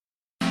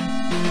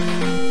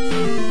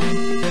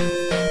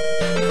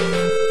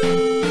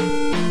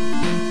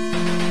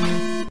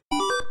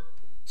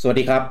สวัส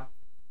ดีครับ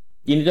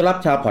ยินดีต้อนรับ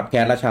ชาวพอดแค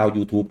สต์และชาว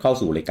YouTube เข้า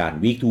สู่รายการ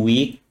Week to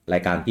Week รา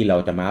ยการที่เรา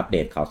จะมาอัปเด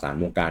ตข่าวสาร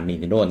วงการ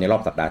Nintendo ในรอ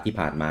บสัปดาห์ที่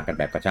ผ่านมากัน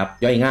แบบกระชับ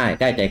ย่อยง่าย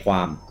ได้ใจคว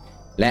าม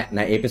และใน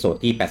เอพิโซด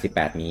ที่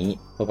88นี้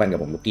พบกันกับ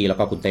ผมลูกกี้แล้ว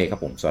ก็คุณเต้ครับ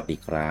ผมสวัสดี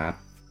ครับ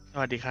ส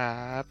วัสดีครั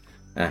บ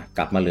ก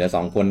ลับมาเหลือ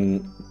2คน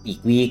อีก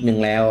วีคหนึ่ง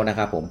แล้วนะค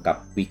รับผมกับ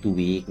Week to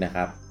Week นะค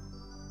รับ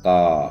ก็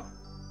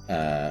เอ่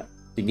อ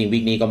จริงๆวี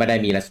คนี้ก็ไม่ได้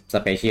มีส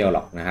เปเชียลหร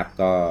อกนะครับ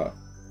ก็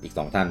อีก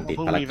2ท่านติดเ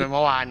พิ่งภารกิจ มีไปเ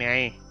มื่อวานไง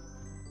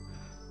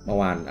เมื่อ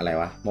วานอะไร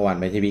วะเมื่อวาน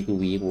ไม่ใช่วีคทู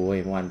วีคโว้ย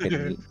เมื่อวานเ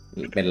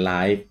ป็นไล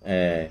ฟ์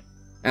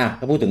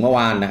ถ้าพูดถึงเมื่อว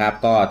านนะครับ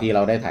ก็ที่เร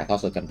าได้ถ่ายทอด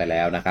สดกันไปแ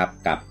ล้วนะครับ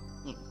กับ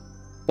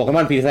โปเกม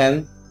อนพรีเซน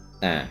ต์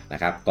นะ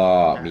ครับก็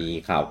มี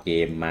ข่าวเก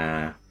มมา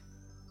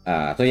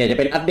ส่วนใหญ่จะ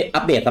เป็นอั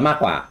ปเดตซะมาก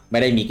กว่าไม่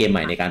ได้มีเกมให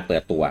ม่ในการเปิ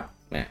ดตัว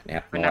นะค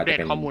รับเป็นอัปเดต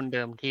ข้อมูลเ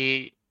ดิมที่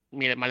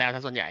มีมาแล้ว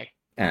ส่วนใหญ่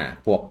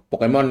พวกโป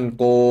เกมอน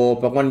โก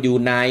โปเกมอนยู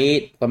ไน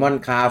ท์โปเกมอน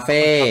คาเ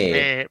ฟ่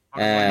โปเ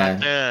กมอน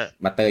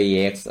บัตเตอร์เ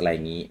อ็กซ์อะไรอ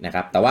ย่างนี้นะค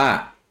รับแต่ว่า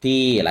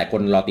ที่หลายค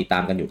นรอติดตา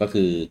มกันอยู่ก็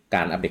คือก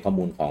ารอัปเดตข้อ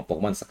มูลของ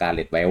Pokemon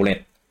Scarlet Violet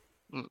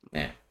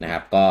นะครั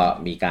บก็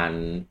มีการ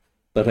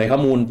เปิดเผยข้อ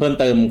มูลเพิ่ม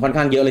เติมค่อน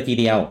ข้างเยอะเลยที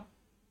เดียว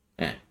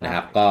นะค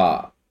รับก็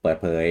เปิด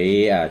เผย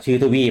ชื่อ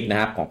ทวีปนะ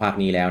ครับของภาค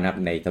นี้แล้วนะครับ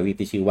ในทวีป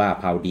ที่ชื่อว่า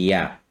พาวเดีย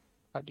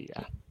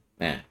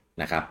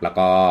นะครับแล้ว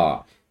ก็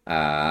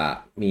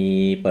มี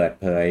เปิด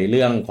เผยเ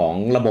รื่องของ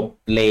ระบบ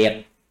เรท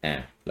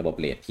ระบบ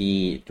เรทที่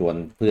ชวน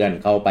เพื่อน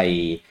เข้าไป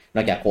น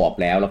อกจากโคออป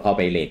แล้วเข้าไ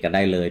ปเรทกันไ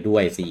ด้เลยด้ว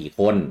ย4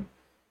คน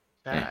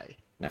ใช่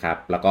นะครับ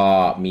แล้วก็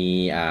มี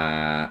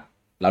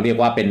เราเรียก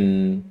ว่าเป็น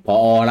ผ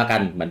อละกั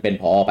นเหมือนเป็น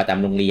ผอประจ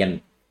ำโรงเรียน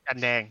กัน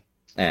แดง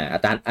อา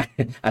จารย์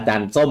อาจาร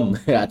ย์ส้ม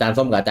อาจารย์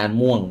ส้มกับอาจารย์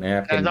ม่วงนะค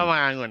รับอาจารย์ส้มมา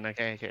องุ่นโอเ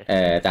ค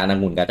อาจารย์อ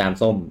งุ่นกับอาจารย์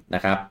ส้มน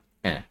ะครับ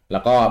แล้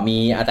วก็มี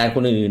อาจารย์ค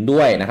นอื่นๆด้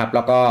วยนะครับแ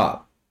ล้วก็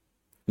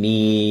มี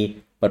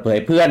เปิดเผย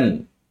เพื่อน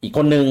อีกค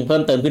นนึงเพิ่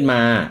มเติมขึ้นม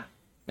า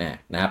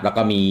นะครับแล้ว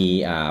ก็มี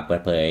เปิ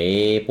ดเผย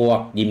พวก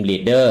ยิมลี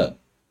ดเดอร์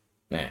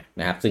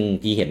นะครับซึ่ง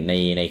ที่เห็น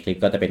ในคลิป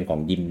ก็จะเป็นของ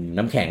ยิม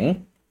น้ำแข็ง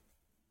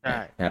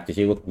นะครับจะ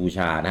ชื่อว่ากูช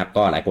านะครับ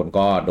ก็หลายคน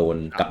ก็โดน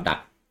กับดั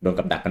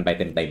กกันไป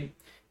เต็ม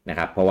ๆนะค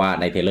รับเพราะว่า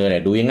ในเทเลอร์เนี่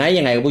ยดูยังไ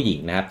งก็ผู้หญิง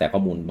นะครับแต่ข้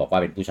อมูลบอกว่า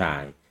เป็นผู้ชา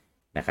ย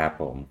นะครับ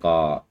ผมก็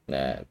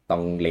ต้อ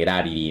งเรดา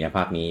ร์ดีๆนะภ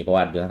าคนี้เพราะว่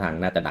าดูท่าทาง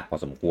น่าจะดักพอ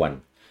สมควร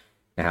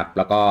นะครับแ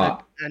ล้วก็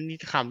อันนี้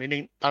ขำนิดนึ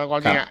งตอนก่อ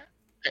นจริงอ่ะ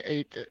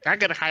ถ้า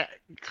เกิด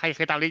ใครเค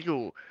ยตามลิสต์อ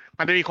ยู่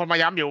มันจะมีคนมา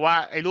ย้ำอยู่ว่า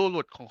ไอ้รูปห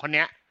ลุดของคนเ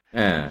นี้ย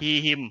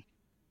ฮิม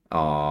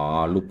อ๋อ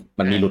รูป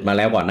มันมีหลุดมาแ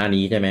ล้วก่อนหน้า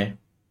นี้ใช่ไหม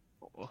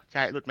ใ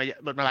ช่หลุด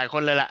มาหลายค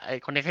นเลยแหละไอ้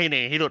คนนี้แค่ห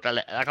นึ่งที่หลุดแ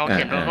หละแล้วเขาเ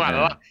ขียนข้างหลัง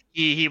ว่า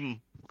ฮิม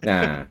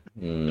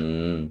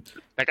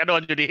แต่ก็โด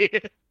นอยู่ดี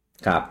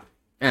ครับ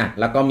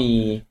แล้วก็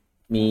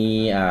มี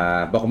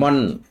โปเกมอน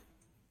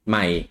ให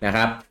ม่นะค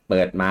รับเ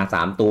ปิดมา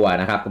3ตัว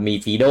นะครับมี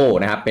ฟีโด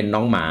นะครับเป็นน้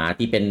องหมา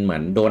ที่เป็นเหมือ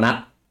นโดนัท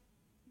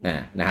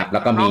นะครับแล้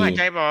วก็มีน้องหาย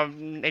ใจแบบ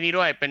ไอ้นี่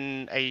ด้วยเป็น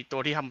ไอ้ตั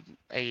วที่ท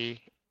ำไอ้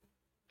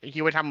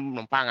ที่ไว้ทำขน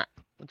มปังอ่ะ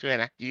มันชื่ออะไร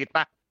นะยีสต์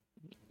ป่ะ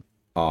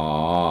อ๋อ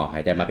หา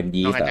ยใจมาเป็น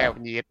ยีสต์หายใจเ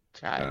ป็นยีสต์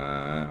ใช่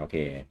โอเค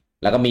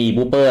แล้วก็มี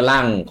บูเปอร์ล่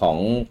างของ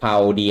พา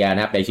วเดียน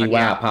ะครับในชื่อ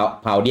ว่า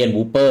พาวเดียน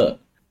บูเปอร์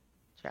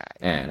ใช่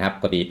นะครับป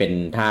กติเป็น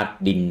ธาตุ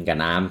ดินกับ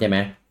น้ำใช่ไหม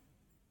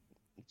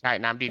ใช่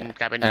น้ำดิน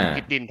กลายเป็น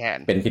พิษดินแทน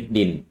เป็นพิษ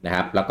ดินนะค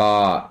รับแล้วก็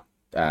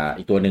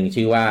อีกตัวหนึ่ง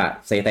ชื่อว่า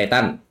เซไท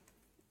ทัน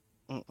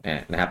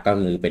นะครับก็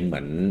คือเป็นเหมื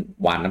อน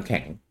วานน้ำแข็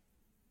ง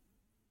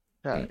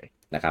ใช่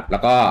นะครับแล้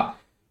วก็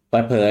เปิ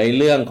ดเผย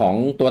เรื่องของ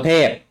ตัวเท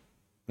พ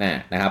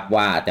นะครับ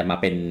ว่าจะมา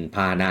เป็นพ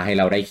าหนะให้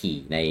เราได้ขี่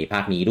ในภา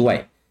คนี้ด้วย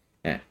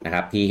นะค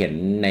รับที่เห็น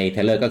ในเท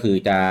เลอร์ก็คือ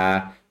จะ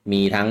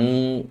มีทั้ง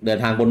เดิน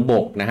ทางบนบ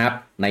กนะครับ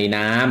ใน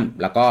น้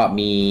ำแล้วก็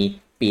มี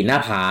ปีนหน้า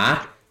ผา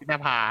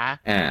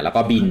แล้วก็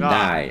บินไ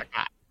ด้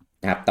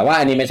นะครับแต่ว่าแ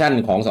อนิเมชัน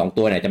ของ2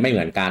ตัวเนี่ยจะไม่เห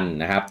มือนกัน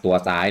นะครับตัว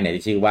ซ้ายเนี่ย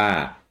ที่ชื่อว่า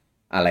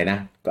อะไรนะ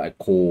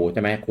คูใ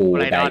ช่ไหมคู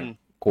ไล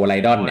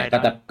ดอนเนี่ย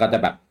ก็จะ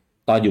แบบ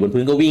ตอนอยู่บน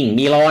พื้นก็วิ่ง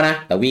มีล้อนะ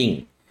แต่วิ่ง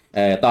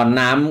ตอน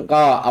น้ำ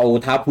ก็เอา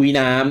เท้าพุ้ย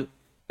น้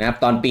ำนะครับ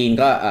ตอนปีน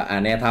ก็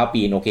เนี่ยเท้า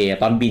ปีนโอเค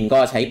ตอนบินก็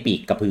ใช้ปีก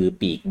กระพือ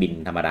ปีกบิน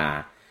ธรรมดา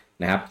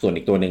นะครับส่วน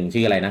อีกตัวหนึ่ง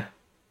ชื่ออะไรนะ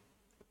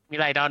มิ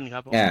ไลดอนครั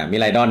บมิ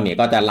ไลดอนเนี่ย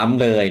ก็จะล้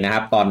ำเลยนะค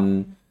รับตอน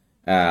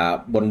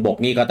บนบก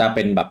นี่ก็จะเ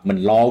ป็นแบบเหมือน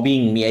ล้อวิ่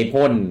งมีไอ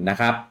พ่นนะ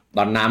ครับต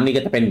อนน้ำนี่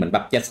ก็จะเป็นเหมือนแบ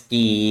บเจ็ตส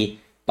กี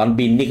ตอน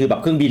บินนี่คือแบบ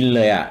เครื่องบินเ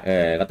ลย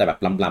ก็จะแบบ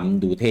ล้ำ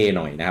ๆดูเท่ห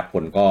น่อยนะครับค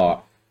นก็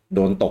โด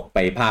นตกไป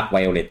ภาคไว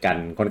โอเลตกัน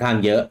ค่อนข้าง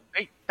เยอะ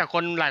แต่ค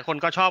นหลายคน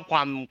ก็ชอบคว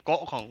ามโก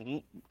ะของ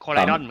โคไล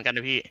ดอนเหมือนกันน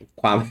ะพี่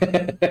ความ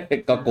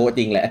ก็โกะจ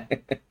ริงแหละ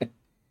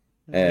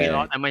มีล้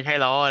อแต่ไม่ใช่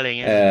ล้ออะไรเ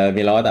งี้ย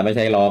มีล้อแต่ไม่ใ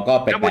ช่ล้อก็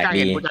แปลกๆ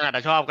ดีผู้จัดอาจจ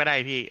ะชอบก็ได้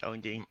พี่เอาจ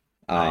ริง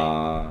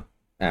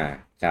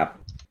ครับ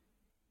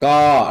ก็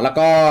แล้ว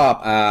ก็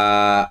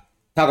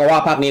ถ้ากับว่า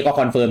ภาคนี้ก็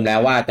คอนเฟิร์มแล้ว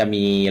ว่าจะ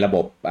มีระบ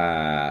บ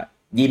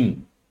ยิม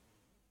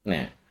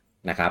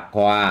นะครับเพร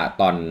าะว่า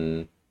ต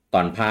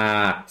อนภา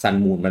คซัน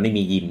มูนมันไม่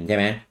มียิมใช่ไ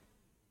หม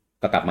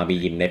ก็กลับมามี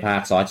ยิมในภา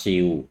คซอสชิ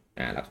ล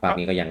แล้วภาค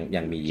นี้ก็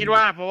ยังมียิมคิด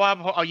ว่าเพราะว่า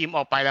พอเอายิมอ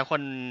อกไปแล้วค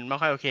นไม่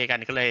ค่อยโอเคกัน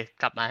ก็เลย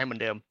กลับมาให้เหมือ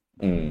นเดิม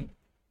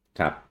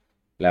ครับ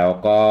แล้ว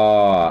ก็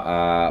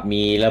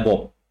มีระบบ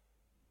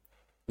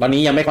ตอน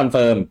นี้ยังไม่คอนเ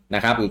ฟิร์มน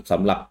ะครับส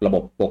ำหรับระบ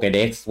บ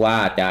Pokédex ว่า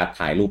จะ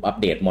ถ่ายรูปอัป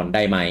เดตมอนไ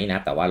ด้ไหมนะค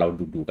รับแต่ว่าเรา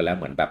ดูกันแล้ว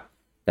เหมือนแบบ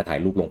จะถ่าย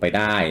รูปลงไปไ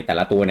ด้แต่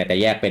ละตัวเนี่ยจะ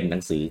แยกเป็นหนั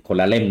งสือคน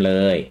ละเล่มเล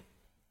ย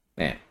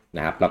เนี่ยน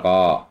ะครับแล้วก็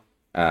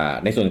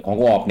ในส่วนของ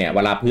วอล์กเนี่ยเว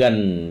ลาเพื่อน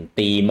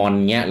ตีมอน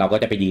เงี้ยเราก็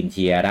จะไปยืนเ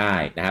ชียร์ได้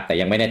นะครับแต่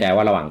ยังไม่แน่ใจ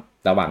ว่าระห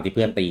ว่างที่เ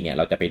พื่อนตีเนี่ยเ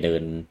ราจะไปเดิ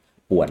น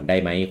ป่วนได้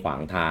ไหมขวา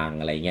งทาง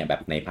อะไรเงี้ยแบ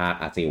บในภาค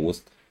อาร์เซอุส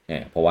เนี่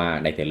ยเพราะว่า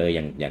ในเทรลเลอร์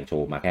ยังโช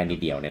ว์มาแค่นิด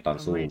เดียวในตอน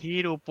สู้ที่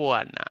ดูป่ว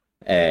นอ่ะ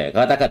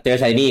ก็ถ้าเกิดเจอ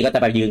ชายนี่ก็จะ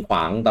ไปยืนขว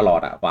างตลอ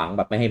ดขวางแ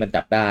บบไม่ให้มัน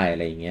จับได้อะ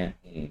ไรอย่างเงี้ย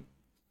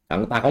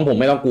ตาของผม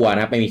ไม่ต้องกลัวน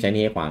ะครับไม่มีชาย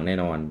นี่ขวางแน่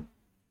นอน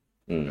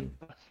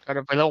ก็จ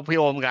ะไปโลกพี่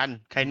โอมกัน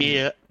ชายนี่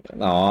เยอะ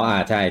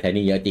ใช่ชาย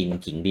นี่เยอะจริง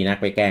ขิงดีนัก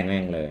ไปแกล้งแม่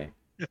งเลย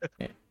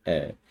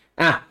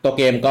ตัวเ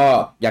กมก็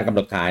ยังกำหน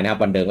ดขายนะครับ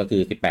วันเดิมก็คื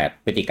อ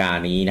18พฤศจิกายน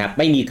นี้นะครับ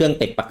ไม่มีเครื่อง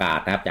ติดประกาศ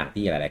นะครับอย่าง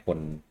ที่หลายๆคน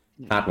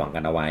คาดหวังกั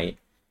นเอาไว้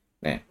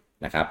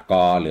นะครับ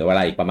ก็เหลือเวล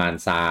าอีกประมาณ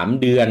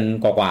3เดือน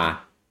กว่า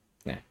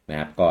นะ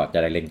ครับก็จะ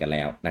ได้เล่นกันแ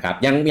ล้วนะครับ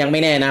ยังไม่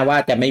แน่นะว่า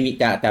จะไม่มี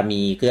จะ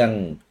มีเค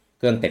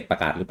รื่องติดประ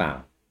กาศหรือเปล่า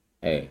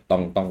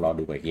ต้องรอ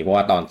ดูอีกทีเพราะ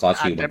ว่าตอนซอส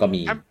ชิลมันก็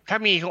มีถ้า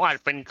มีเขาอาจ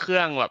เป็นเครื่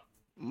องแบบ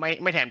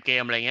ไม่แถมเก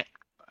มอะไรเงี้ย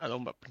อาร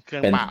มณ์แบบเครื่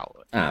องเปล่า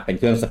เป็น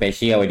เครื่องสเปเ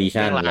ชียลเอดิ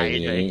ชั่นอะไรอย่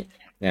างนี้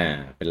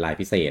เป็นลาย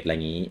พิเศษอะไรอ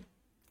ย่างนี้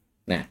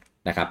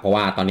นะครับเพราะ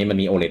ว่าตอนนี้มัน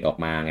มี OLED ออก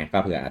มาไงก็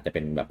เผื่ออาจจะเ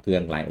ป็นแบบเครื่อ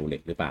งลาย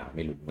OLED หรือเปล่าไ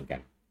ม่รู้เหมือนกั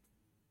น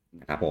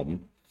นะครับผม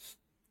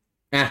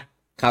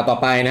ข่าวต่อ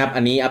ไปนะครับ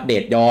อันนี้อัปเด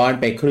ตย้อน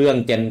ไปเครื่อง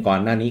เจนก่อน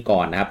หน้านี้ก่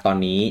อนนะครับตอน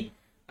นี้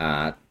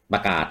ปร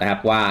ะกาศนะครับ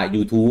ว่า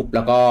YouTube แ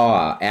ล้วก็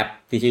แอป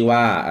ที่ชื่อว่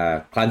า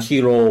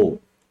Crunchyroll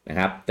นะ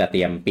ครับจะเต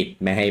รียมปิด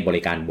ไม่ให้บ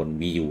ริการบน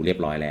Wii U เรียบ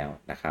ร้อยแล้ว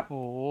นะครับ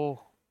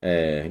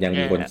ยัง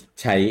มีคน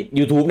ใช้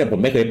YouTube เนี่ยผม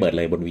ไม่เคยเปิดเ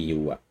ลยบน Wii U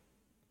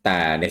แต่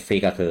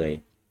Netflix ก็เคย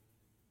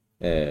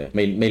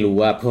ไม่รู้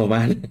ว่าเพอร์มั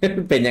น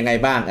เป็นยังไง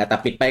บ้างแต่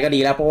ปิดไปก็ดี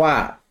แล้วเพราะว่า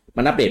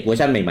มันอัปเดตเวอร์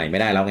ชันใหม่ๆไ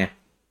ม่ได้แล้วไง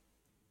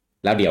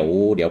แล้วเดี๋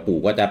ยวปู่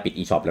ก็จะปิด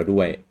eShop แล้วด้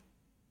วย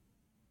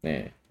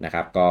นะค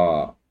รับก็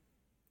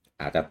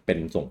อาจจะเป็น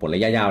ส่งผลร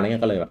ะยะยาวอะไรเงี้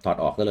ยก็เลยแบบถอด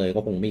ออกก็เลย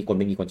ก็คงไ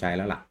ม่มีคนใช้แ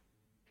ล้วล่ะ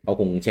เขา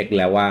คงเช็ค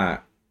แล้วว่า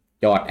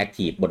ยอด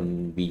Active บน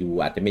Wii U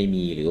อาจจะไม่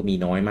มีหรือว่ามี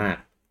น้อยมาก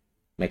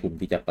ไม่คุ้ม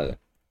ที่จะเปิด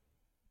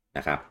น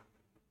ะครับ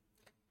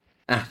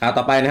ข่าว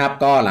ต่อไปนะครับ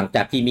ก็หลังจ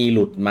ากที่มีห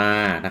ลุดมา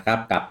นะครับ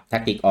กับ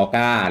Tactic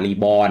Orca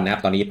Reborn นะครั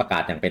บตอนนี้ประกา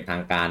ศอย่างเป็นทา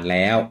งการแ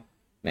ล้ว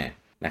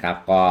นะครับ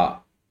ก็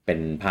เป็น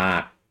ภา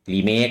ค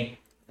รีเมค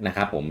นะค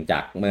รับผมจา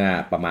กเมื่อ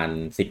ประมาณ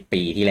10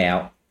ปีที่แล้ว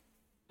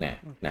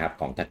นะครับ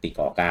ของ Tactic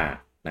Orca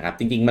นะครับ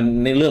จริงๆมัน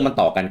ในเรื่องมัน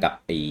ต่อกันกับ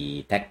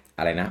แท็ก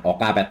อะไรนะ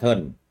Orca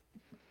Battle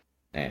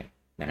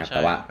นะครับแ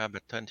ต่ว่า Orca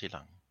Battle ทีห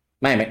ลัง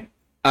ไม่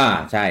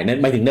ใช่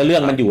หมายถึงเนื้อเรื่อ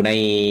งมันอยู่ใ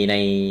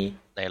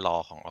นรอ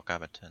ของ Orca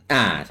Battle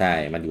ใช่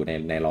มันอยู่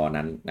ในรอ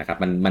นั้นนะครับ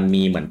มัน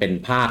มีเหมือนเป็น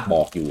ภาคบ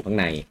อกอยู่ข้าง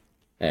ใน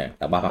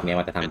แต่ว่าภาคนี้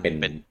มันจะทำเ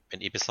ป็น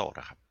อีพิโซด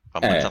ครับปร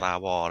ะมาณ Star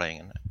Wars อะไรอย่างเ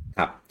งี้ยค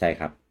รับใช่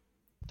ครับ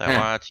แต่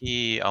ว่าที่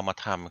เอามา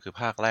ทำคือ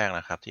ภาคแรก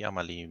นะครับที่เอาม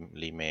า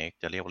รีเมค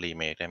จะเรียกว่ารี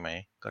เมคได้ไหม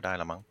ก็ได้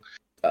ละมั้ง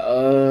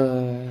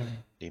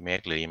รีเมค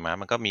หรือรีมา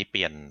มันก็มีเป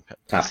ลี่ยน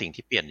สิ่ง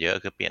ที่เปลี่ยนเยอะ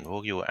คือเปลี่ยนพว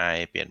ก UI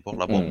เปลี่ยนพวก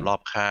ระบบรอ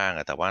บข้าง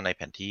แต่ว่าในแ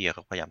ผนที่เข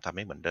าพยายามทำใ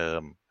ห้เหมือนเดิ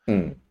ม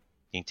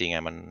จริง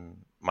ๆ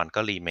มันก็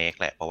รีเมค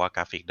แหละเพราะว่าก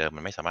ราฟิกเดิม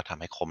มันไม่สามารถทำ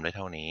ให้คมได้เ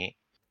ท่านี้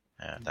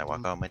แต่ว่า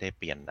ก็ไม่ได้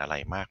เปลี่ยนอะไร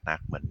มากนัก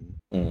เหมือน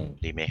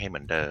รีเมคให้เหมื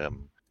อนเดิม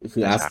คื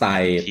ออาร์ตสไต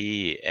ล์ที่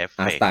เอฟเฟ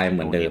กต์เห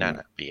มือนเดิม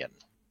เปลี่ยน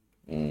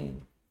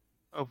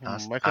ผ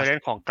มไม่เคยเล่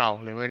นของเก่า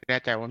เลยไม่แน่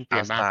ใจว่ามันเป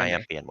ลี่ยนมากไหม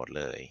เปลี่ยนหมด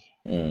เลย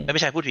ไ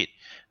ม่ใช่พูดผิด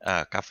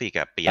กราฟิก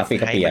เป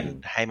ลี่ยน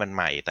ให้มันใ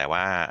หม่แต่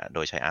ว่าโด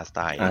ยใช้อาร์ตสไ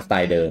ต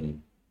ล์เดิม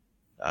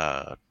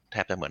แท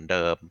บจะเหมือนเ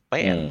ดิมเ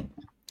ป๊ะ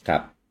ครั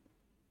บ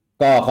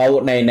ก็เขา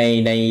ใ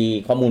น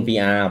ข้อมูล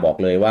PR บอก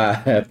เลยว่า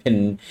เป็น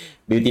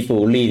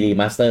beautifully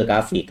remaster กร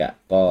าฟิก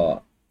ก็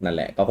นั่นแ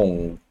หละก็คง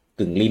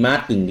กึ่งรีมาส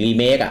กึ่งรี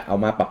เมคเอา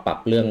มาปรับ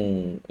เรื่อง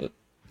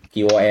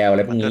QOL อะไ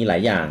รพวกนี้หลา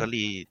ยอย่างก็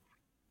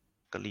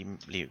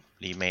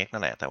รีเมคนั่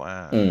นแหละแต่ว่า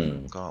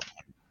ก็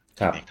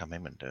ทำให้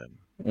เหมือนเดิม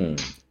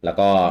แล้ว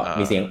ก็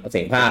มีเสี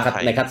ยงภาค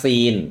ในคัตซี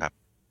น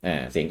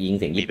เสียงยิง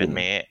เสียงญี่ปุ่นเป็น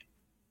เม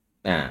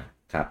ะ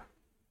ครับ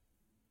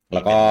แ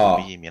ล้วก็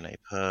มีอะไร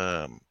เพิ่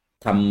ม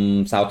ท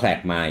ำซาวด์แทร็ก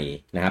ใหม่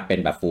นะครับเป็น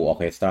แบบ full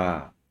orchestra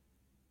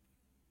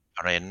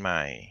เรนให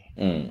ม่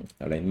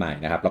เรนใหม่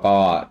นะครับแล้วก็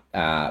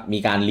มี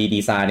การรี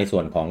ดีไซน์ในส่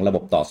วนของระบ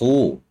บต่อสู้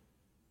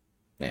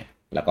เนี่ย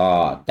แล้วก็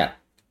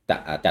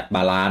จัดบ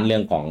าลานซ์เรื่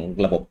องของ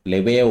ระบบเล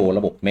เวลร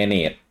ะบบ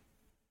manage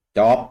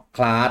job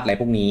class อะไร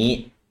พวกนี้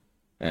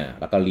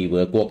แล้วก็รีเวิ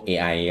ร์กพวก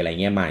AI อะไร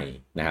เงี้ยใหม่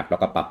นะครับแล้ว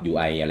ก็ปรับ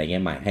UI อะไรเงี้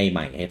ยใหม่ใ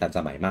ห้ทันส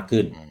มัยมาก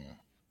ขึ้น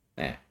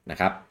นะ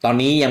ครับตอน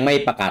นี้ยังไม่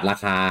ประกาศรา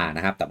คาน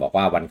ะครับแต่บอก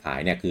ว่าวันขาย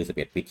เนี่ยคือ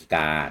11พฤศจิก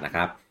ายนนะค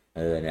รับ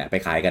เนี่ยไป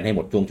ขายกันให้หม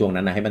ดช่วง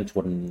นั้นนะให้มันช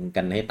น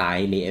กันให้ตาย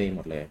เละไปห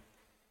มดเลย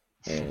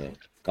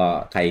ก็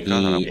ใคร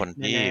ที่คน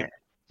ที่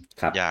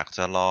อยากจ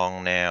ะลอง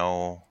แนว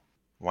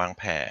วาง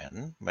แผน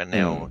แบบแน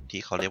ว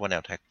ที่เขาเรียกว่าแน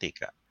วแท็กติก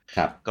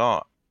ก็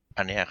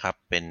อันนี้ครับ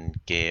เป็น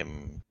เกม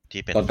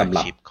ที่เป็นแฟลก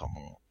ชิพของ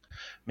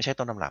ไม่ใช่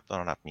ต้นตำ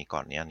รับมีก่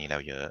อนนี้อันนี้แล้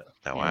วเยอะ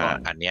แต่ว่า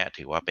อันเนี้ย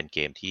ถือว่าเป็นเก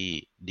มที่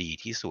ดี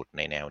ที่สุดใ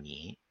นแนว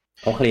นี้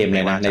เขาเคลมเล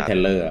ยนะในเทร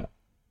ลเลอร์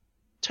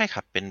ใช่ค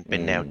รับเป็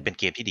นแนวเป็น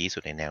เกมที่ดีที่สุ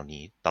ดในแนว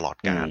นี้ตลอด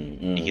กาล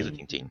ดีที่สุด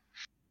จริง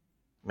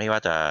ๆไม่ว่า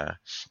จะ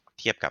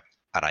เทียบกับ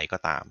อะไรก็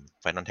ตาม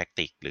Final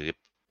Tactics ห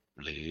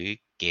รือ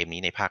เกม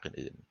นี้ในภาค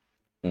อื่น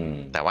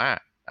ๆแต่ว่า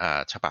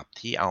ฉบับ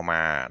ที่เอาม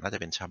าน่าจะ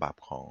เป็นฉบับ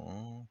ของ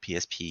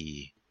PSP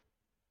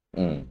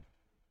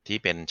ที่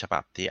เป็นฉบั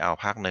บที่เอา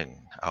ภาคหนึ่ง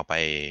เอาไป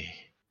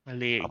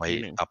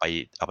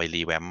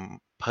รีแวม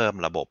เพิ่ม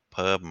ระบบเ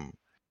พิ่ม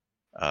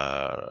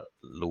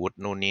รูท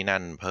นู่นนี่นั่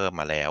นเพิ่ม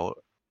มาแล้ว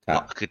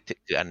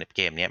คืออันเ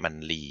กมนี้มัน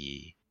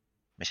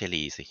ไม่ใช่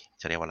รีสิ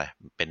จะเรียกว่าอะไร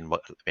เ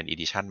ป็นอี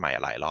ดิชั่นใหม่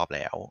หลายรอบแ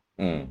ล้ว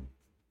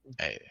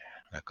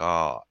แล้วก็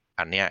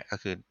อันเนี้ยก็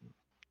คือ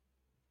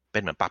เป็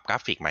นเหมือนปรับกรา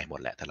ฟิกใหม่หมด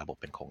แหละแต่ระบบ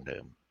เป็นคงเดิ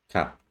มค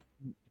รับ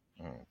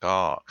ก็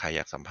ใครอ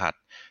ยากสัมผัส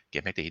เก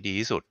มแท็กติกที่ดี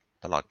ที่สุด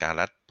ตลอดกาลแ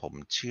ละผม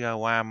เชื่อ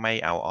ว่าไม่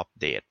เอาอัป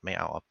เดตไม่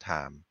เอาอัปไท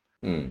ม์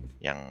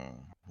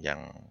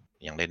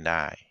ยังเล่นไ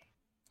ด้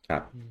ครั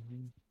บ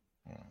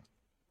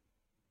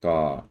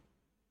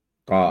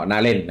ก็น่า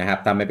เล่นนะครับ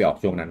ถ้าไม่ไปออก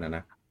ช่วงนั้นน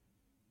ะ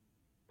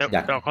อย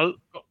ากเขา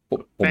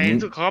ใน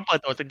ที่สุดเขาก็เปิด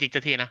ตัวจริง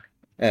ๆทีนะ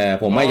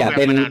ผมว่าอยาก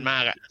เล่น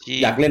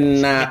อยากเล่น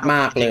นานม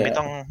ากเลยไม่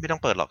ต้อ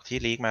งเปิดหรอกที่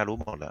ลีกมารู้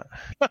หมดแล้ว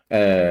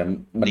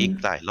ลีก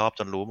หลายรอบ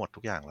จนรู้หมด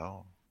ทุกอย่างแล้ว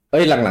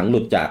หลังๆหลุ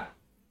ดจาก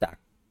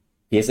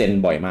PSN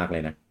บ่อยมากเล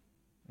ยนะ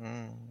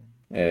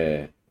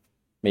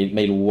ไ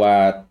ม่รู้ว่า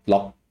ล็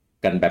อก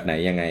กันแบบไหน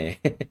ยังไง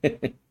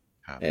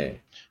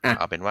เ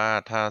อาเป็นว่า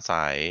ถ้าส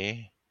าย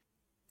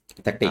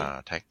แท็ก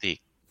ติก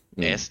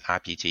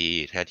SRPG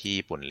ถ้าที่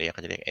ญี่ปุ่นเรียกเข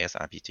าจะเรียก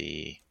SRPG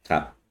ครั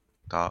บ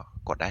ก็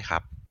กดได้ครั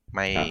บไ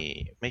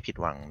ม่ผิด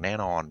หวังแน่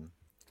นอน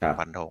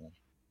ฟันธง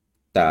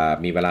แต่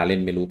มีเวลาเล่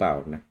นไม่รู้เปล่า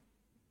นะ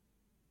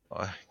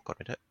กดไ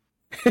ปเถอะ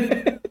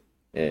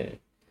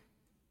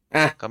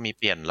ก็มี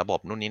เปลี่ยนระบบ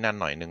นู่นนี่นั่น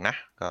หน่อยนึงนะ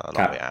ก็ลอ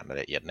งไปอ่านราย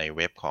ละเอียดในเ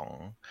ว็บขอ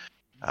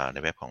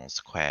ง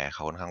Square เข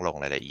าค่อนข้างลง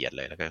รายละเอียดเ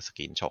ลยแล้วก็สก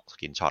รีน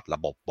ช็อตระ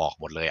บบบอก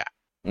หมดเลย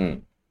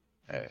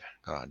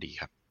ก็ดี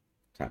ครับ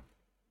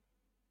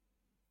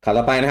ข่าว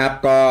ต่อไปนะครับ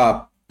ก็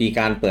มี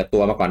การเปิดตั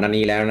วมาก่อนหน้า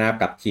นี้แล้วนะครับ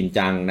กับชิน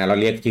จังนะเรา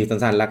เรียกชื่อ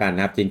สั้นๆแล้วกันน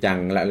ะครับชินจัง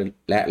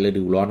และฤ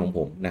ดูร้อนของผ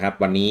มนะครับ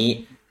วันนี้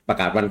ประ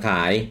กาศวันข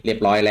ายเรียบ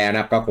ร้อยแล้วนะ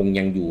ครับก็คง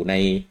ยังอยู่ใน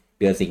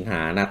เดือนสิงห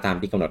าตาม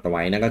ที่กำหนดเอาไ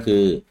ว้นั่นก็คื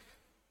อ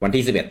วัน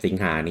ที่11สิง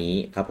หานี้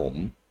ครับผม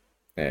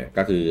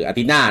ก็คืออา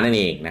ทิตย์หน้านั่น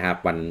เองนะครับ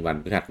วัน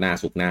พฤหัสหน้า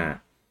ศุกร์หน้า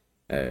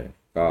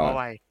ก็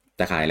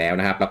จะขายแล้ว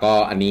นะครับแล้วก็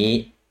อันนี้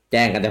แ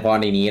จ้งกันเฉพาะ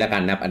ในนี้แล้วกั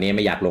นนะครับอันนี้ไ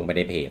ม่อยากลงไปใ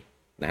นเพจ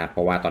นะครับเพร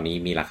าะว่าตอนนี้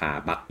มีราคา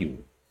บั๊กอยู่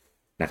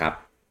นะครับ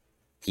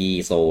ที่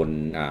โซน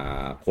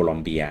โคลอม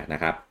เบียนะ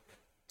ครับ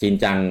ชิน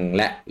จังแ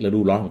ละฤดู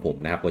ร้อนของผม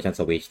นะครับเวอร์ชัน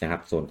สวิชนะครั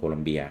บโซนโคลอ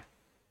มเบีย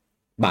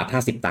บาท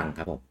50 ตังค์ค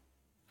รับผม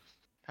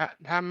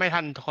ถ้าไม่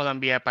ทันโคลอม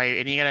เบียไปไ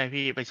อ้นี่ก็ได้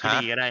พี่ไปชิ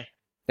ลีก็ได้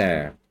แต่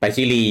ไป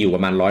ชิลีอยู่ปร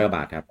ะมาณ100 กว่าบ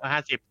าทครับ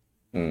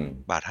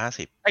50บาท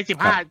50ไอ้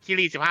15ชิ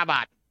ลี15 บ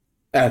าท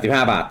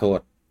15 บาทโทษ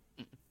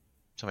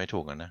ทำไมถู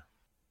กกันนะ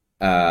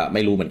ไ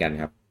ม่รู้เหมือนกัน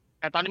ครับ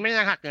แต่ตอนนี้ไม่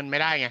ยังหักเงินไม่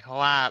ได้ไงเพราะ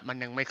ว่ามัน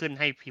ยังไม่ขึ้น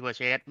ให้พรีเพอร์เ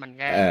ชสมันแ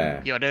ค่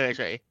พรีออเดอร์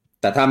เฉย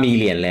แต่ถ้ามีเ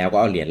หรียญแล้วก็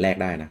เอาเหรียญแรก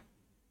ได้นะ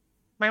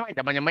ไม่แ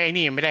ต่มันยังไม่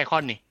ไม่ได้ค่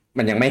อนนี่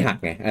มันยังไม่หัก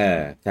ไง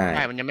ใช่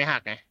มันยังไม่หั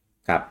กไง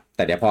ครับแ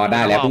ต่เดี๋ยวพอไ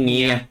ด้แล้วพรุ่งนี้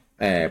ไง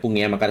พรุ่ง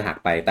นี้มันก็จะหัก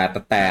ไปแ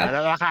ต่แล้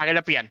วราคาก็จ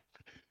ะเปลี่ยน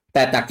แ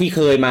ต่จากที่เ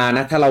คยมาน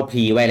ะถ้าเราพ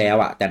รีไว้แล้ว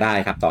จะได้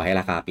ครับต่อให้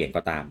ราคาเปลี่ยน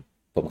ก็ตาม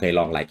ผมเคยล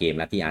องหลายเกม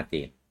แล้วที่อาร์เจ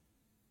น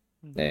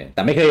แ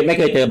ต่ไม่เ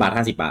คยเจอบาท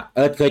50 บาท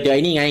เคยเจอไ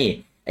อ้นี่ไง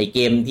ไอ้เก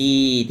ม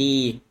ที่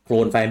โคล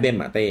นไฟเบม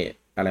เต้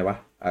อะไรวะ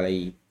อะไร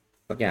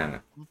สักอย่าง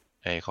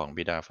ไอ้ของ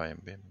บิดาไฟ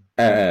เบม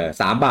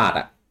3 บาท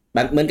แบ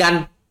บเหมือนกัน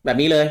แบบ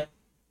นี้เลย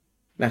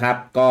นะครับ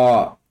ก็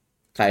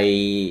ใคร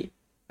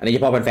อันนี้เฉ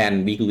พาะแฟน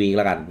ๆวีคูวีแ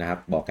ล้วกันนะครับ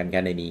บอกกันแค่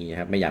ในนี้นะ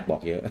ครับไม่อยากบอ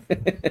กเยอะ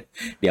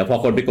เดี๋ยวพอ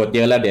คนไปกดเย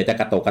อะแล้วเดี๋ยวจะ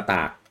กระโตกกระต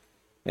าก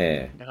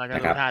น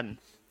ะครับ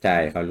ใช่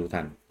เขารู้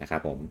ทันนะครั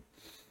บผม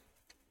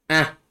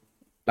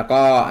แล้ว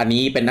ก็อัน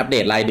นี้เป็นอัปเด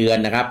ตรายเดือน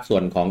นะครับส่ว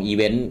นของอีเ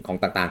วนต์ของ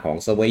ต่างๆของ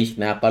Switch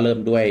นะครับก็เริ่ม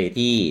ด้วย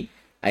ที่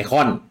ไอค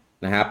อน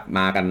นะครับม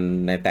ากัน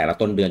ในแต่ละ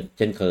ต้นเดือนเ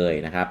ช่นเคย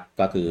นะครับ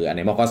ก็คือ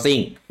Animal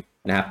Crossing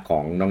นะครับขอ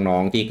งน้อ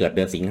งๆที่เกิดเ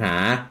ดือนสิงหา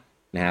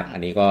นะครับอั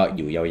นนี้ก็อ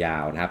ยู่ยา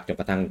วๆนะครับจน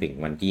กระทั่งถึง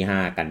วันที่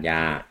5 กันย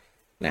า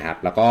นะครับ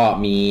แล้วก็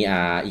มี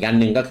อีกอัน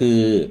หนึ่งก็คือ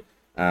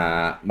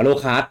Mario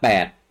Kart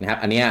 8นะครับ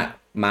อันเนี้ย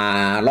มา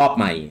รอบ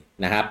ใหม่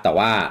นะครับแต่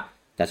ว่า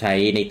จะใช้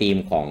ในธีม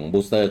ของ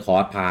Booster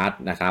Course Pass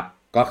นะครับ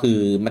ก็คือ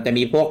มันจะ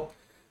มีพวก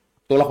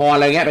ตัวละครอ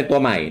ะไรเงี้ยเป็นตัว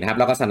ใหม่นะครับ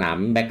แล้วก็สนาม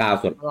แบ็คกราวด์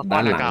ส่วนด้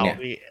านหลังเนี่ย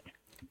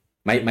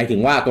หมายถึ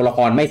งว่าตัวละค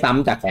รไม่ซ้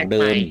ำจากของเ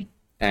ดิม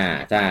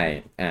ใช่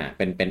เ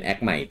ป็นแอค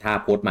ใหม่ท่า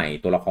โพสใหม่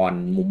ตัวละคร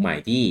มุมใหม่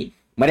ที่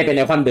ไม่ได้เป็นไ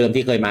อคอนเดิม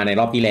ที่เคยมาใน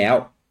รอบที่แล้ว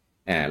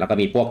แล้วก็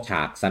มีพวกฉ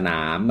ากสน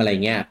ามอะไร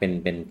เงี้ยเ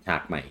ป็นฉา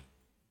กใหม่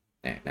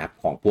นะครับ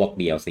ของพวก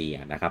DLC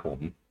นะครับผม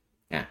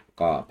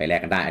ก็ไปแล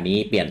กกันได้อันนี้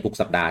เปลี่ยนทุก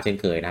สัปดาห์เช่น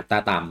เคยนะครับถ้า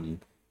ตาม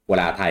เว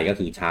ลาไทยก็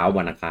คือเช้า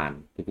วันอังคาร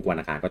ทุกวัน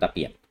อังคารก็จะเป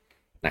ลี่ยน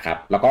นะครับ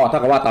แล้วก็ถ้า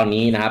เกิดว่าตอน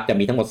นี้นะครับจะ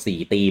มีทั้งหมด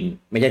4ทีม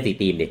ไม่ใช่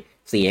4ทีมดิ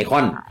4ไอค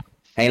อน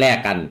ให้แลก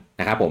กัน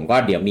นะครับผมก็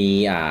เดี๋ยวมี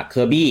เค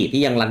อร์บี้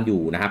ที่ยังรันอ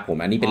ยู่นะครับผม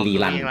อันนี้เป็นรี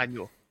รัน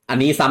อัน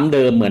นี้ซ้ำเ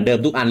ดิมเหมือนเดิม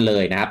ทุกอันเล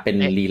ยนะครับเป็น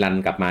รีรัน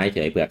กลับมาเฉ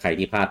ยเผื่อใคร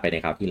ที่พลาดไปใน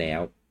คราวที่แล้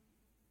ว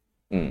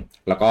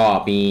แล้วก็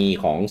มี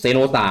ของเซโน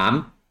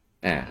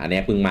3อันนี้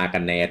เพิ่งมากั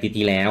นในอาทิตย์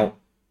ที่แล้ว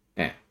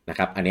นะค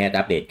รับอันนี้จะ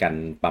อัปเดตกัน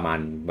ประมาณ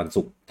วัน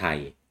ศุกร์ไทย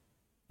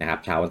นะครับ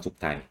เช้าวันศุกร์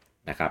ไทย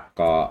นะครับ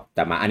ก็จ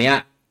ะมาอันเนี้ย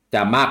จ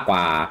ะมากกว่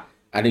า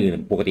อันอื่น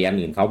ปกติอัน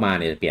อื่นเข้ามา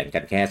เนี่ยจะเปลี่ยนกั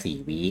นแค่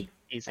4 วีค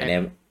อัน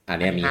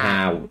นี้มี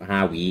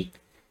5 วีค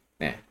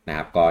นะค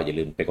รับก็อย่า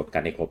ลืมไปกดกั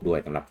นให้ครบด้วย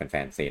สำหรับแฟ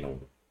นๆเซโน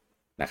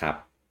นะครับ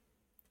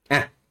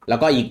แล้ว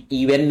ก็อีก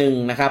อีเวนต์หนึ่ง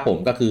นะครับผม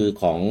ก็คือ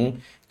ของ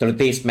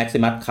Stratis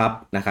Maximus Cup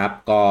นะครับ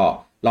ก็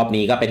รอบ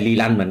นี้ก็เป็นรี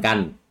รันเหมือนกัน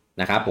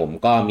นะครับผม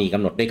ก็มีกำ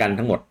หนดด้วยกัน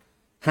ทั้งหมด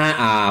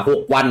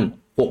6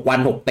 วัน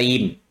 6 ที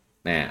ม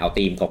เอา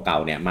ทีมเก่า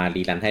ๆเนี่ยมา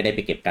รีรันให้ได้ไป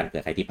เก็บกันเผื่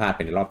อใครที่พลาดไป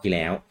ในรอบที่แ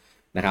ล้ว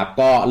นะครับ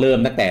ก็เริ่ม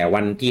ตั้งแต่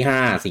วันที่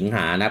5 สิงห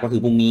านะก็คื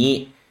อพรุ่งนี้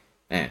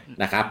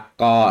นะครับ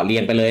ก็เรี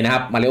ยงไปเลยนะค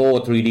รับ Mario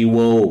 3D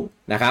World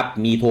นะครับ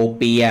มีโท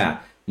เปีย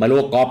Mario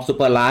Golf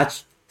Super Rush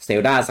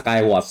Zelda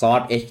Skyward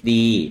Sword HD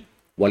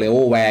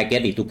WarioWare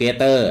Get It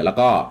Together แล้ว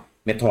ก็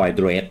Metroid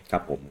Dread ครั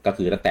บผมก็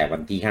คือตั้งแต่วั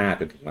นที่5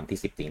จนถึงวันที่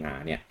10 สิงหา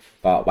เนี่ย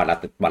ก็วัน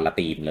ละ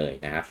ทีมเลย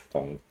นะครับข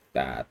อง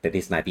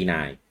Tetris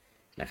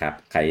 99นะครับ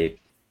ใคร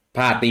พ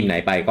ลาดทีมไหน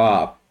ไปก็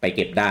ไปเ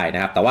ก็บได้น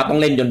ะครับแต่ว่าต้อง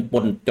เล่นจน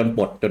ป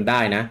ลดจนได้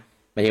นะ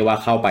ไม่ใช่ว่า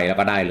เข้าไปแล้ว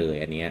ก็ได้เลย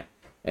อันนี้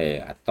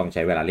ต้องใ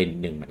ช้เวลาเล่นนิ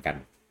ดนึงเหมือนกัน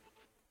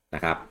น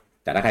ะครับ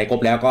แต่ถ้าใครครบ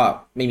แล้วก็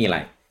ไม่มีอะไร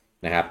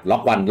นะครับล็อ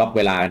กวันล็อกเ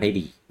วลาให้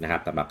ดีนะครั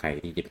บสำหรับใคร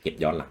ที่จะไปเก็บ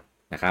ย้อนหลัง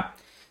นะครับ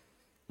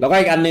แล้วก็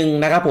อีกอันนึง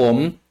นะครับผม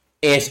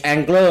Age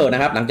Angler น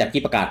ะครับหลังจาก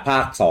ที่ประกาศภา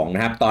ค2น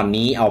ะครับตอน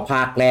นี้เอาภ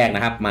าคแรกน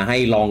ะครับมาให้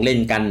ลองเล่น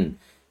กัน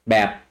แบ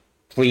บ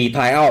Free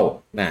Trial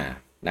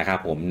นะครับ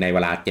ผมในเว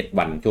ลา7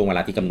 วันช่วงเวล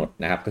าที่กำหนด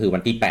นะครับก็คือวั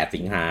นที่8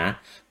 สิงหา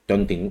จน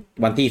ถึง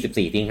วัน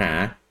ที่14 สิงหา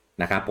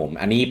นะครับผม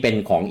อันนี้เป็น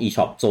ของ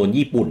eShop โซน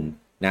ญี่ปุ่น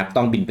นะครับ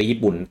ต้องบินไปญี่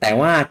ปุ่นแต่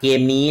ว่าเก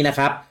มนี้นะค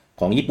รับ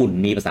ของญี่ปุ่น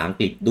มีภาษาอัง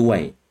กฤษด้วย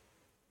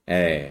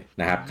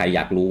นะครับใครอย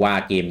ากรู้ว่า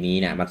เกมนี้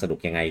เนี่ยมันสนุก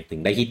ยังไงถึ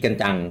งได้ฮิตกัน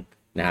จัง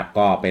นะครับ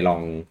ก็ไปลอ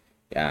ง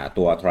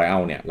ตัว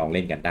Trial เนี่ยลองเ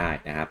ล่นกันได้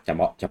นะครับ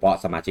เฉพาะ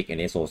สมาชิก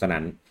NSO เท่า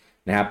นั้น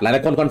นะครับหลา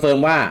ยๆคนคอนเฟิร์ม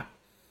ว่า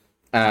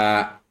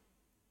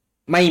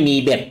ไม่มี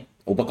เบ็ด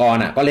อุปกร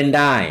ณ์ก็เล่น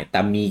ได้แต่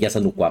มีจะส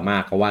นุกกว่ามา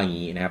กเขาว่าอย่าง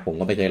นี้นะครับผม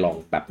ก็ไม่เคยลอง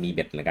แบบมีเ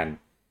บ็ดเหมือนกัน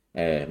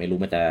ไม่รู้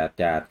มัน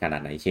จะขนา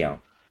ดไหนเชียว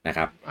นะค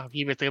รับ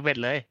พี่ไปซื้อเบ็ด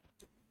เลย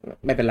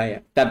ไม่เป็นไร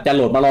จะโห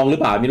ลดมาลองหรือ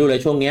เปล่าไม่รู้เล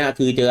ยช่วงนี้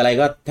คือเจออะไร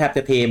ก็แทบจ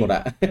ะเทหมด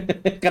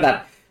กระดาษ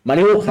มา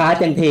ริโอคาร์ท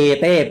ยังเท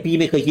เต้พี่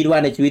ไม่เคยคิดว่า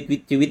ในชี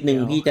วิตหนึ่ง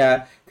พี่จะ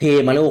เท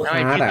มาริโอคา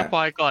ร์ทสป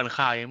อยก่อน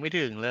ข่าวยังไม่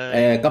ถึงเลย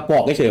ก็บอ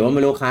กเฉยๆว่ามา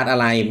ริโอคาร์ทอะ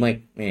ไรไม่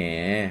แหม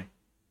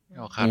มาริ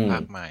โอคาร์ทภา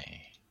คใหม่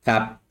ครั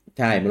บ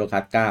ใช่มาริโอคา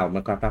ร์ท9มา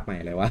ริโอคาร์ทภาคใหม่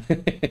เลยวะ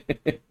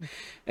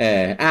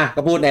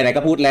ก็พูดไหนๆ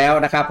ก็พูดแล้ว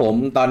นะครับผม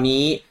ตอน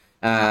นี้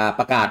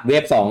ประกาศเว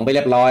ฟ2ไปเ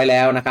รียบร้อยแ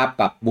ล้วนะครับ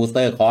กับ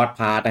Booster Course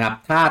Pass นะครับ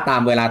ถ้าตา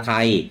มเวลาไท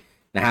ย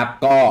นะครับ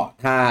ก็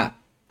ถ้า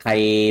ใคร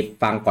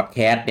ฟังพอดแค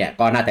สต์เนี่ย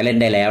ก็น่าจะเล่น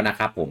ได้แล้วนะค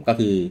รับผมก็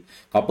คือ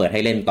เขาเปิดใ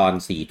ห้เล่นตอน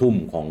 4 ทุ่ม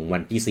ของวั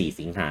นที่4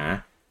 สิงหา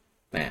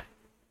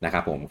นะค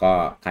รับผมก็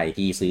ใคร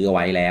ที่ซื้อเอาไ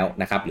ว้แล้ว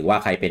นะครับหรือว่า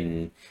ใครเป็น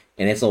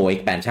NSO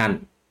Expansion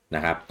น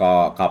ะครับก็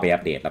เข้าไปอั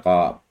ปเดตแล้วก็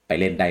ไป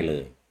เล่นได้เล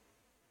ย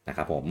นะค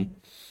รับผม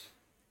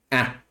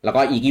แล้ว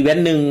ก็อีกอีเวน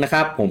ต์หนึ่งนะค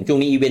รับผมช่วง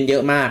นี้อีเวนต์เยอ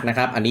ะมากนะค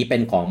รับอันนี้เป็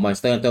นของ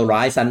Monster Hunter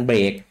Rise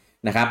Sunbreak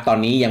นะครับตอน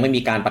นี้ยังไม่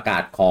มีการประกา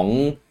ศของ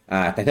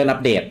Title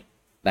Update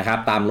นะครับ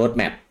ตามโรดแ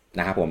มป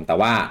นะครับผมแต่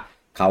ว่า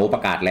เขาปร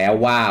ะกาศแล้ว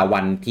ว่า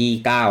วันที่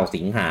9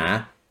 สิงหา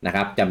นะค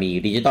รับจะมี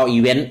ดิจิตอลอี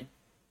เวนต์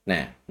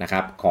นะค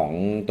รับของ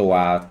ตัว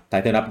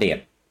Title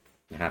Update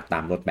นะครับตา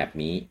มโรดแมป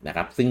นี้นะค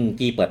รับซึ่ง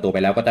ที่เปิดตัวไป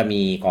แล้วก็จะ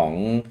มีของ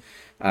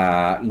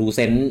ลูเซ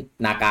น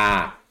นากา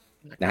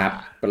นะครับ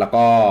แล้ว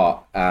ก็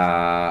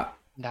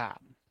ดาบ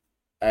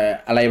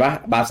อะไรวะ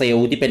บาเซล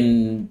ที่เ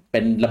ป็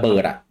นระเบิ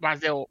ดบา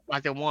เ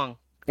ซลม่วง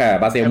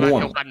บาเซลม่ว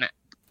ง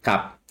ครั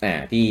บ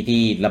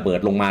ที่ระเบิด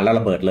ลงมาแล้ว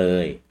ระเบิดเล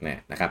ย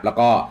นะครับแล้ว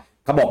ก็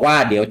เขาบอกว่า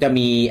เดี๋ยวจะ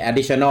มี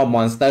additional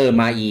monster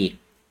มาอีก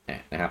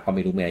นะครับก็ไ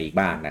ม่รู้มีอะไรอีก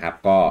บ้างนะครับ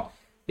ก็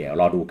เดี๋ยว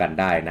รอดูกัน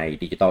ได้ใน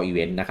Digital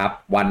Event นะครับ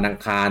วันอัง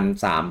คาร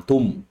 3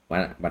 ทุ่ม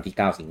วันที่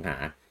9 สิงหา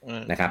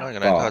นะครับ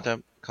ก็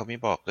เขามี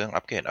บอกเรื่อง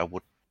อัปเกรดอาวุ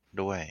ธ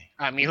ด้วย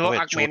มีพวก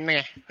อัพเมนต์ไ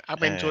งอัพ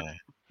เป็นชุดห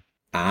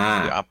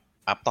รือ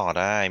อัพต่อ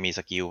ได้มีส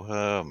กิลเ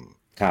พิ่ม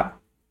ครับ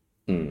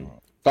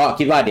ก็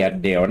คิดว่าเ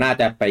ดี๋ยวน่า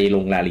จะไปล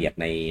งรายละเอียด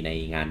ใน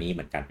งานนี้เห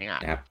มือนกัน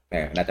นะครับ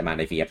น่าจะมาใ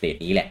นฟรีอัปเดต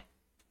นี้แหละ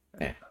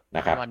น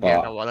ะครับก็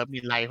แต่ว่าเริ่มมี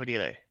ไลฟ์พอดี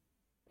เลย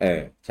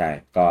ใช่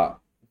ก็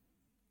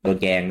โดน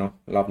แกงเนาะ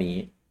รอบนี้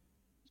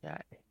ใช่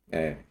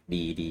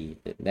ดี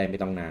ได้ไม่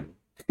ต้องนาน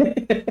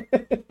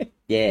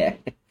แย่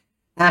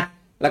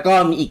แล้วก็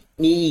มีอีก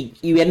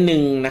อีเวนต์หนึ่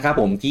งนะครับ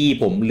ผมที่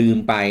ผมลืม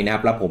ไปนะครั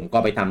บแล้วผมก็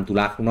ไปทำธุ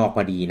ระข้างนอกพ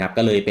อดีนะครับ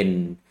ก็เลยเ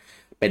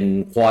ป็น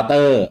ควอเต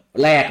อร์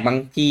แรกมั้ง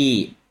ที่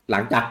หลั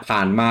งจากผ่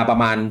านมาประ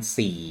มาณ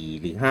4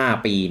 หรือ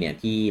 5 ปีเนี่ย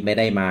ที่ไม่ไ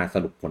ด้มาส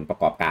รุปผลประ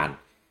กอบการ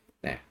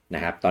น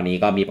ะครับตอนนี้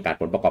ก็มีประกาศ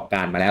ผลประกอบก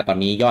ารมาแล้วตอน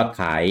นี้ยอด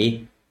ขาย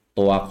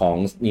ตัวของ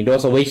Nintendo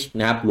Switch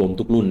นะครับรวม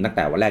ทุกรุ่นตั้งแ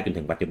ต่วันแรกจน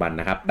ถึงปัจจุบัน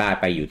นะครับได้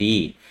ไปอยู่ที่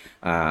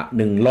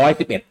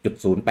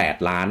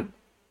111.08 ล้าน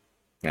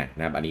น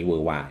ะครับอันนี้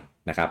Worldwide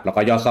นะครับแล้ว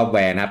ก็ยอดซอฟต์แว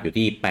ร์นะครับอยู่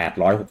ที่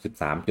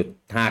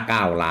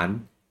 863.59 ล้าน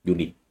ยู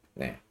นิต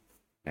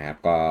นะครับ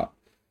ก็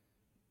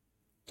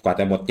กว่า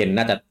จะหมดเจน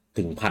น่าจะ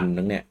ถึงพัน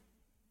นึงเนี่ย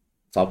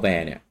ซอฟต์แว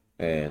ร์เนี่ย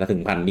ถ้าถึ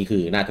งพันนี่คื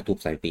อน่าจะทุบ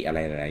สถิติอะไร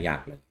หลายๆอย่า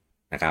งเลย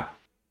นะครับ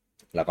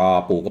แล้วก็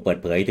ปู่ก็เปิด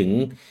เผยถึง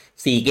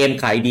4เกม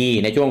ขายดี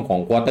ในช่วงของ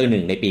ควอเตอร์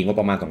1ในปีงบ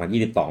ประมาณ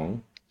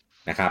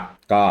2022นะครับ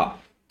ก็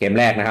เกม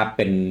แรกนะครับเ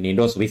ป็น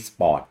Nintendo Switch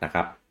Sport นะค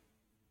รับ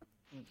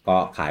ก็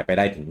ขายไปไ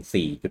ด้ถึง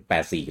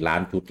 4.84 ล้า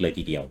นชุดเลย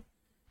ทีเดียว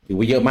ถือ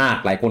ว่าเยอะมาก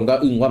หลายคนก็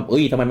อึ้งว่า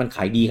ทำไมมันข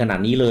ายดีขนาด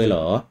นี้เลยเหร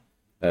อ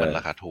มันร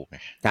าคาถูกไง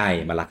ใช่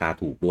มันราคา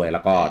ถูกด้วยแล้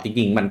วก็จ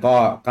ริงๆมันก็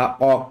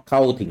เข้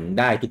าถึง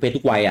ได้ทุกเพศ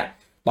ทุกวัยอ่ะ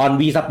ตอน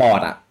V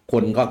Sport อ่ะค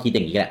นก็คิดอ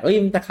ย่างนี้แหละ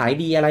มันจะขาย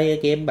ดีอะไร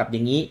เกมแบบอย่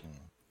างนี้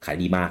ขาย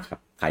ดีมากครับ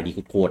ขายดี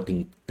โคตร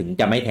ถึง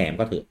จะไม่แถม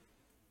ก็เถอะ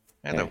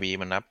แต่ V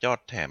มันนับยอด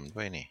แถม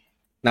ด้วยนี่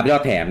นับยอ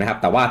ดแถมนะครับ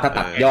แต่ว่าถ้า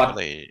ตัดยอ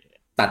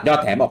ด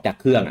แถมออกจาก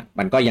เครื่องอ่ะ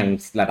มันก็ยัง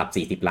ระดับ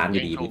40ล้านอ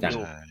ยู่ดีรู้จัก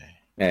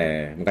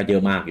มันก็เยอ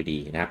ะมากอยู่ดี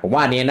นะครับผมว่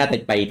าอันนี้น่าจะ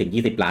ไปถึง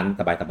20ล้าน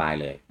สบาย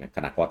ๆเลยข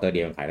นาดควอเตอร์เดี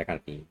ยวขายได้ขน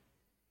าดนี้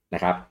น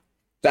ะครับ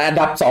แต่อัน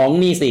ดับ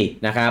2นี่สิ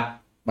นะครับ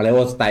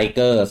Mario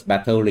Strikers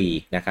Battle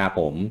League นะครับ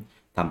ผม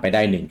ทำไปไ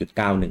ด้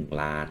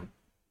 1.91 ล้าน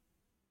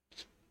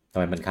ทำ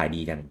ไมมันขาย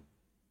ดีจัง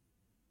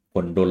ค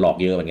นโดนหลอก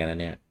เยอะเหมือนกันนะ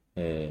เนี่ย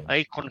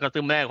คนก็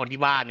ซื้อแม่คน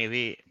ที่บ้านนี่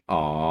พี่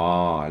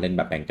เล่นแ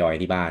บบแบ่งจอย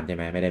ที่บ้านใช่ไ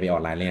หมไม่ได้ไปออ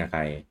นไลน์เล่นกับใค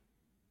ร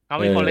เขา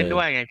มีคนเล่นด้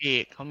วยไงพี่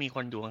เขามีค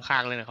นอยู่ข้า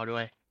งๆเล่นกับเขาด้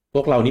วยพ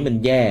วกเรานี่มัน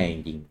แย่จ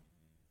ริง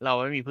ๆเรา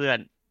ไม่มีเพื่อน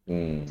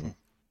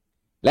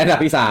และอันดั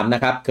บที่3น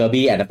ะครับ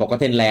Kirby and the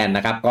Forgotten Land น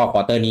ะครับก็คว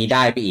อเตอร์นี้ไ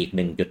ด้ไปอีก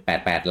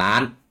 1.88 ล้า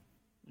น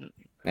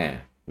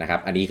นะครับ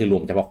อันนี้คือรว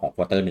มเฉพาะของค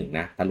วอเตอร์1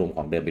นะถ้ารวมข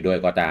องเดิมไปด้วย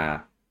ก็จะ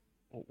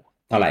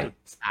เท่าไหร่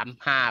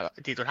4.53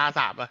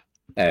 อ่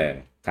ะ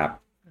ครับ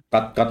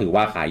ก็ถือ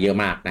ว่าขายเยอะ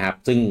มากนะครับ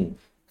ซึ่ง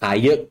ขาย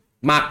เยอะ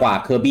มากกว่า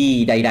Kirby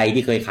ใดๆ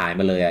ที่เคยขาย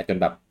มาเลยจน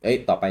แบบ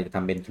ต่อไปจะท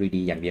ำเป็น 3D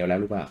อย่างเดียวแล้ว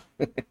หรือเปล่า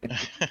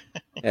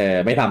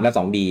ไม่ทำแล้ว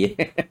 2D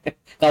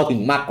เข้าถึ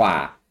งมากกว่า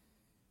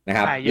นะค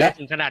รับและ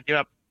ถึงขนาดที่แ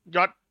บบย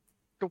อด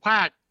ทุกภ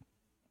าค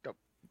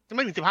จะไ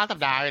ม่ถึง15 สัป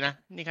ดาห์เลยนะ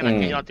นี่ขนาดแ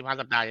ค่ยอด15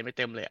 สัปดาห์ยังไม่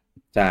เต็มเลย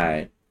ใช่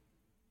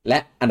และ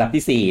อันดับ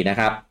ที่4นะ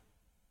ครับ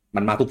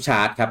มันมาทุกช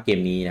าร์ตครับเก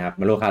มนี้นะครับ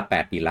มาโลคาร์ด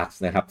8 Deluxe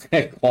นะครับ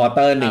ควอเต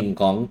อร์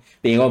1ของ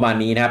ปีงบประมาณ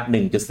นี้นะครับ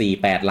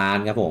 1.48 ล้าน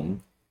ครับผม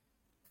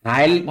ขา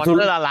ยควอเ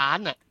ตอร์ละล้าน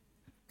อ่ะ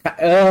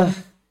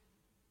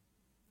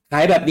ข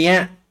ายแบบนี้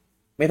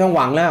ไม่ต้องห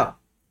วังแล้ว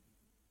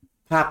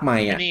ภาคใหม่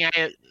อ่ะนี่ไง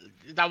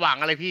จะหวัง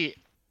อะไรพี่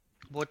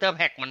โบเตอร์แ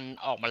พ็กมัน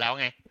ออกมาแล้ว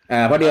ไง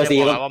เพราะ DLC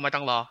ก็ว่าไม่ต้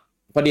องรอ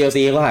เพราะ DLC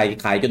ก็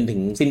ขายจนถึ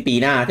งสิ้นปี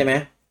หน้าใช่ไหม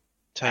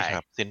ใช่ค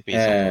รับสิ้นปี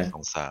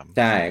2023ใ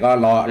ช่ก็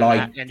รอ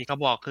อย่างที่เขา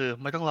บอกคือ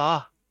ไม่ต้องรอ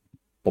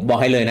ผมบอก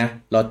ให้เลยนะ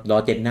รอ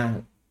เจนหน้า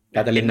เร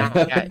าจะเล่นหน้า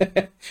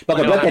ปรา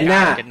กฏว่าเจนหน้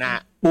า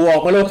ปูออ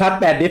กมาโลคัส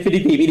8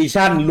 Definitive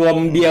Edition รวม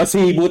DLC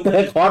Booster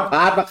Cost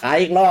Pass มาขาย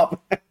อีกรอบ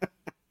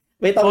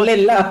ไม่ต้องเล่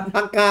นแล้วภ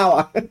าค9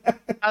อ่ะ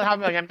ถ้าท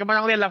ำอย่างนั้นก็ไม่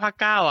ต้องเล่นแล้วภาค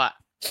9อ่ะ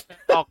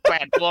ออก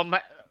8รวม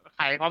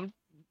ขายพร้อม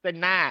เป็น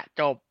หน้า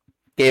จบ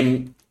เ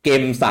ก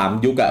ม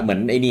3ยุคอะเหมือน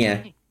ไอเนี่ย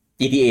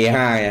GTA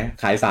 5ไง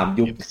ขาย3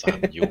ยุค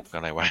3ยุคอ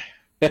ะไรวะ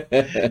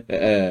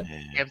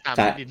เกม3แ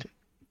ผ่นดิน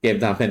เกม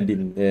3แผ่นดิน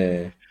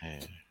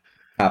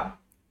ครับ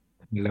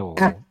โล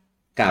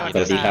กับส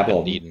วัสดีครับผ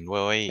มดินเ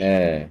ว้ย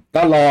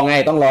ก็รอไง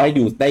ต้องรอให้อ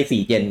ยู่ได้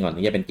4เจนก่อนถึ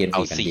งจะเป็นเกม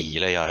4แผ่นดิน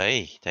เลยเหรอเฮ้ย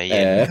ใจเ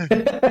ย็น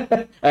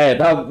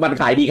ถ้ามัน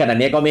ขายดีขนาด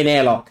นี้ก็ไม่แน่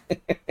หรอก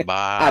บ้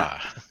า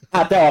อ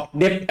าจจะออก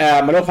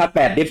มาโลคัส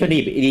8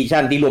 Definitive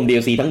Edition ที่รวม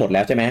DLC ทั้งหมดแ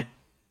ล้วใช่ไหม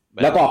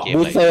แล้วก็ออก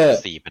บูสเตอร์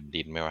4แผ่น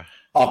ดินไหมวะ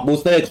ออกบู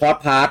สเตอร์คอร์ส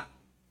พาร์ท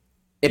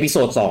เอพิโซ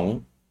ด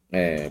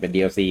2เป็น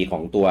DLC ขอ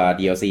งตัว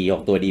DLC ข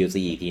องตัว DLC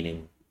อีกทีนึง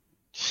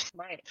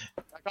ไม่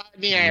แล้วก็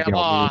นี่ไงแล้ว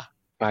พอ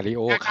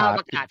Mario Kart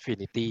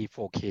Infinity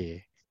 4K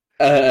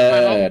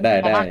ได้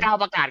ภาค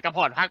9ประกาศกระพ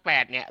อร์ตภาค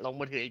8เนี่ยลง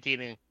มือถืออีกที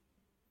นึง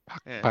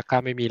ภาค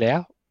9ไม่มีแล้ว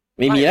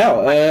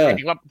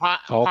ถึงว่า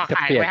เขาจะ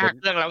เปลี่ยน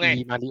เครื่องแล้วไง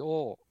Mario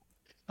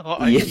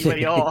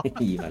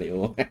Mario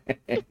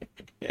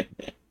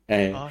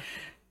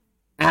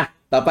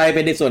ต่อไปเ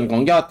ป็นในส่วนขอ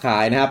งยอดขา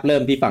ยนะครับเริ่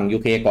มที่ฝั่ง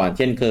UK ก่อนเ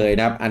ช่นเคยน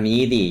ะครับอันนี้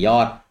ยอ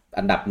ด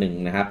อันดับ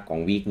1นะครับของ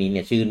วีคนี้เ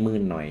นี่ยชื่นมื่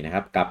นหน่อยนะค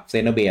รับกับ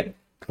Xenoblade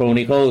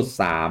Chronicles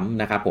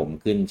 3นะครับผม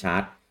ขึ้นชา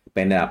ร์ตเ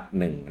ป็นอันดับ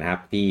1นะครั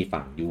บที่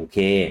ฝั่ง UK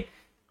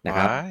นะค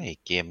รับ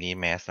เกมนี้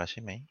แมสแล้วใ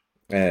ช่ไหม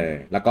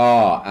แล้วก็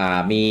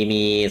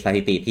มีส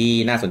ถิติที่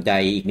น่าสนใจ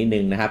อีกนิดนึ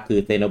งนะครับคือ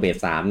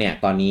Xenoblade 3เนี่ย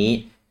ตอนนี้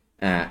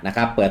นะค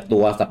รับเปิดตั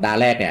วสัปดาห์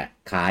แรกเนี่ย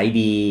ขาย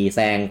ดีแซ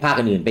งภาค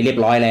อื่นๆไปเรียบ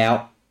ร้อยแล้ว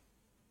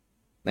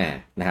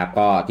นะครับ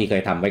ก็ที่เค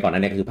ยทำไว้ก่อนนั้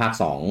นเนี่ยคือภาค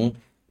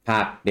2ภา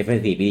ค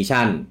Definitive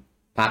Edition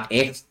ภาค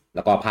X แ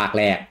ล้วก็ภาค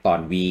แรกตอน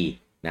V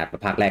นะครับ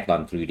ภาคแรกตอ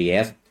น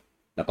 3DS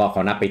แล้วก็เข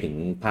านับไปถึง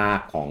ภาค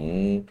ของ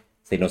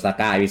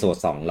Xenosaga Episode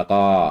 2แล้ว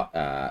ก็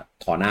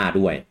ทอร์นา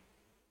ด้วย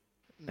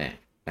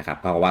นะครับ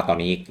เพราะว่าตอน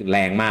นี้แร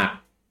งมาก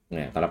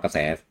สำหรับกระแส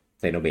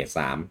Xenoblade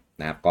 3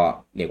นะครับก็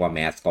เรียกว่าแม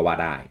สก็ว่า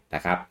ได้น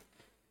ะครับ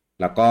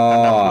แล้วก็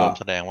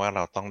แสดงว่าเร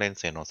าต้องเล่น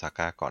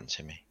Xenosaga ก่อนใ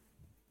ช่ไหม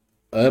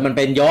มันเ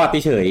ป็นยอด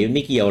เฉยๆไ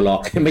ม่เกี่ยวหรอ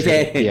กไม่ใช่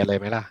เกี่ยวเลย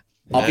ไหมล่ะ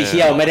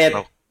Official ไม่ได้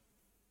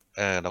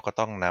เราก็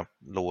ต้องนับ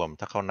รวม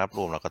ถ้าเขานับร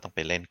วมเราก็ต้องไป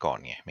เล่นก่อน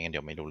ไงไม่งั้นเ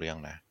ดี๋ยวไม่รู้เรื่อง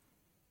นะ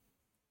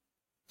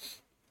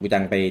บูจั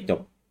งไปจบ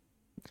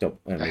จบ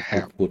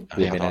พูด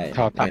ไม่ได้ช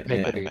อบตัดให้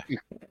คนอื่น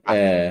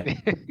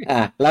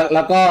แ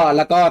ล้ว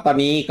ก็ตอน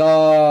นี้ก็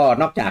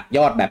นอกจากย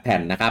อดแบบแผ่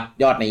นนะครับ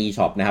ยอดใน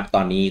eShop นะครับต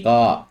อนนี้ก็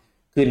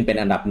ขึ้นเป็น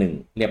อันดับ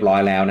1เรียบร้อ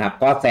ยแล้วนะครับ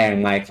ก็แซง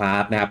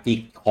Minecraft นะครับที่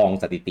ครอง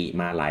สถิติ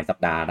มาหลายสัป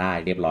ดาห์ได้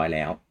เรียบร้อยแ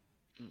ล้ว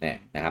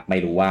นะครับไม่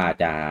รู้ว่า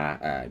จะ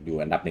อยู่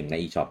อันดับ1ใน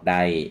eShop ไ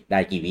ด้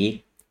กี่วีค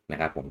นะ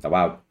ครับผมแต่ว่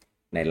า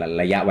ใน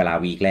ระยะเวลา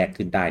วีคแรก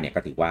ขึ้นได้เนี่ยก็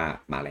ถือว่า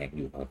มาแรงอ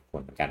ยู่พอสมคว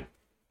รเหมือนกัน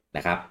น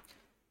ะครับ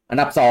อัน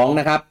ดับ2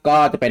นะครับก็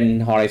จะเป็น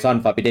Horizon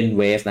Forbidden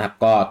West นะครับ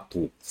ก็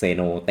ถูกเซโ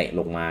นเตะ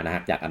ลงมานะครั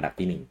บจากอันดับ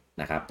ที่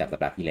1นะครับจากสัป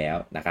ดาห์ที่แล้ว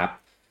นะครับ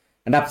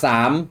อันดับ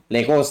3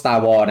 Lego Star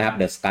Wars นะครับ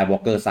The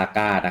Skywalker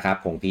Saga นะครับ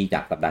คงที่จา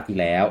กสัปดาห์ที่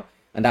แล้ว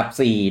อันดับ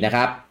4นะค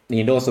รับ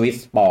Nintendo Switch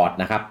Sport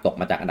นะครับตก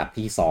มาจากอันดับ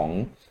ที่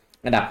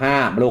2อันดับ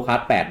5 Mario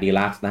Kart 8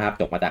 Deluxe นะครับ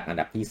ตกมาจากอัน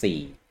ดับที่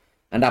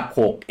4อันดับ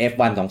6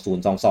 F1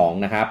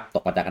 2022นะครับต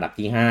กมาจากอันดับ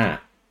ที่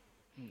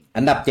5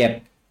อันดับ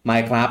7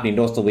 Minecraft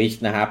Nintendo Switch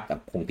นะครับ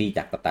คงที่จ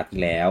ากสัปดาห์ที่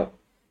แล้ว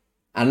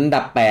อัน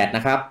ดับ8น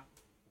ะครับ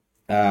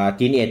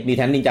Teenage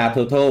Mutant Ninja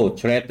Turtle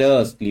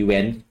Shredder's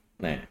Revenge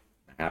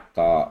นะครับ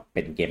ก็เ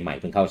ป็นเกมใหม่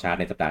เพิ่งเข้าชาร์ต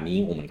ในสัปดาห์นี้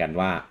งงเหมือนกัน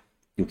ว่า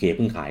UK เ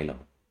พิ่งขายเหรอ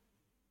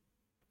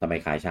ทำไม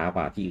ขายช้าก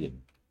ว่าที่อื่น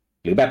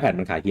หรือแบบแผ่น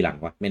มันขายทีหลัง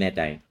วะไม่แน่ใ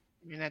จ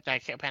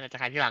แค่แผ่นจะ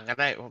ขายทีหลังก็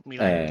ได้มีห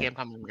ลายเกม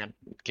ทำเหมือนกัน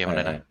เกมอะไ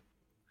รนะ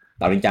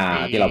ดาวินจา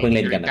ที่เราเพิ่งเ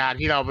ล่นกันนะ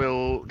ที่เราไป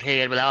เทร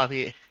นไปแล้วอ่ะ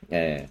พี่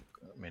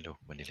ไม่รู้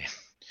วันนี้เล่น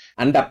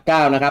อันดับ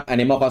9นะครับ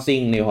Animal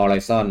Crossing New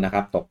Horizon นะค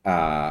รับตก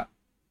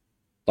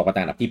มาจ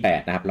ากอันดับที่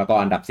8นะครับแล้วก็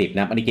อันดับ10น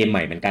ะครับอันนี้เกมให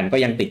ม่เหมือนกันก็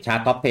ยังติดชาร์ต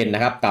ท็อป 10 น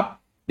ะครับกับ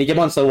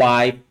Digimon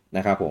Survive น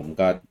ะครับผม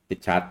ก็ติด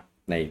ชาร์ต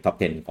ในท็อป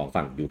 10 ของ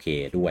ฝั่ง UK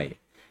ด้วย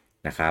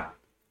นะครับ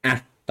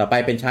ต่อไป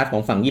เป็นชาร์ตขอ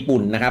งฝั่งญี่ปุ่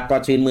นนะครับก็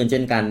ชื่นมื่นเ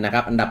ช่นกันนะค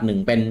รับอันดับ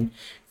1เป็น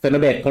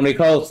Xenoblade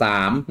Chronicles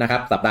 3นะครั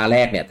บสัปดาห์แร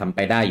กเนี่ยทำไป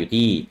ได้อยู่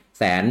ที่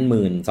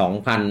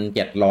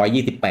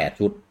 12,728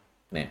 ชุด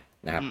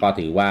นะครับก็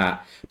ถือว่า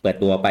เปิด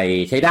ตัวไป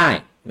ใช้ได้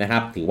นะครั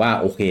บถือว่า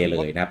โอเคเล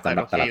ยนะครับสำห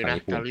รับตลาด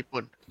ญี่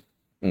ปุ่น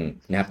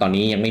นะครับตอน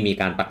นี้ยังไม่มี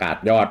การประกาศ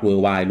ยอด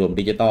Worldwide รวม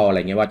ดิจิตอลอะไร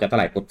เงี้ยว่าจะเท่าไ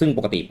หร่ซึ่งป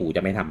กติปู่จ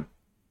ะไม่ท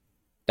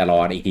ำจะรอ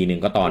อีกทีนึง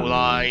ก็ตอนร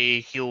อ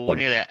คิว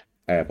นี่แหละ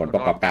ผลปร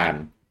ะกอบการ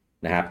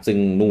นะครับซึ่ง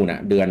นู่นน่ะ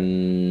เดือน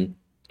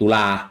ตุล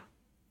า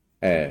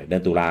เดือ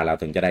นตุลาเรา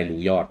ถึงจะได้รู้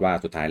ยอดว่า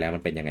สุดท้ายแล้วมั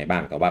นเป็นยังไงบ้า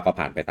งแต่ว่าก็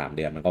ผ่านไป3เ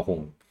ดือนมันก็คง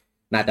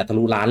น่าจะทะ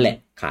ลุล้านแหละ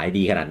ขาย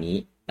ดีขนาดนี้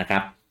นะครั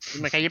บ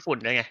ไม่ใช่ญี่ปุ่น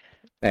ด้วยไง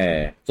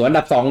ส่วนอัน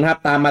ดับ2นะครับ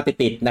ตามมา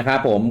ติดๆนะครับ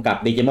ผมกับ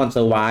Digimon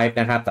Survive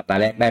นะครับสัปดาห์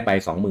แรกได้ไป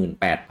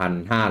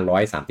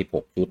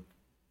 28,536 ชุด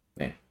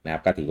นะครั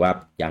บก็ถือว่า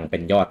ยังเป็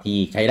นยอดที่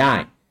ใช้ได้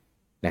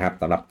นะครับ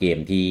สำหรับเกม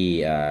ที่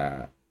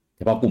เ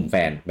ฉพาะกลุ่มแฟ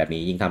นแบบ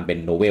นี้ยิ่งทำเป็น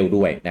โนเวล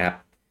ด้วยนะครับ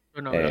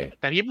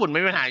แต่ญี่ปุ่นไ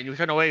ม่มีปัญหาอยู่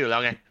ชั่วโนเวลอยู่แล้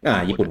วไง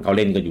ญี่ปุ่นเขาเ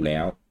ล่นกันอยู่แล้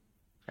ว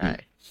ใช่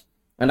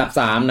อันดับ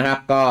3นะครับ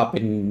ก็เป็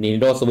น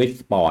Nintendo Switch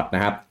Sport น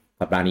ะครับ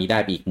สัปดาห์นี้ได้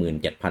ไปอีก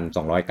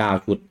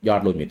 17,209 ชุดยอ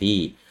ดรวมอยู่ที่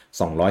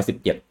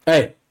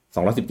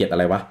217อะ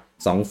ไรวะ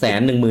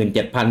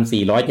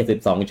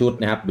 217,472 ชุด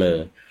นะครับเบลอ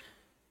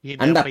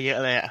อันดับเยอะ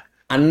เลยอ่ะ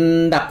อัน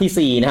ดับ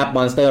ที่4นะครับ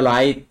Monster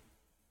Rise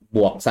บ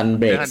วก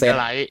Sunbreak Set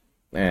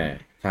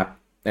ครับ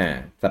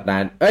สัปดา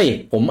ห์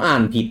ผมอ่า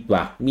นผิด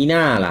ว่ะมีห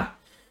น้าล่ะ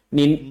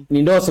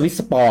Nintendo Switch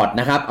Sport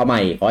นะครับเอาให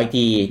ม่ขออีก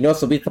ที Nintendo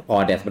Switch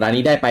Sport สัปดาห์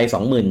นี้ได้ไป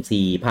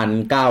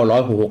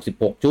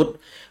 24,966 ชุด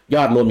ย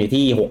อดรวมอยู่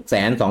ที่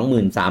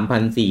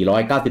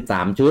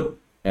 623,493 ชุด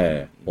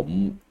ผม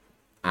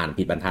อ่าน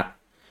ผิดบรรทัด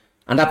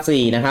อันดับ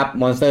4นะครับ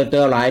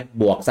Monster Rise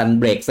บวก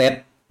Sunbreak Set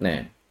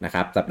นะค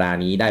รับสัปดาห์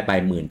นี้ได้ไป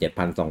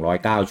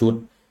 17,209 ชุด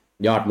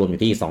ยอดรวมอ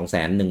ยู่ที่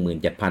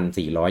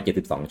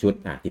 217,472 ชุด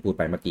ที่พูดไ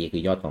ปเมื่อกี้คื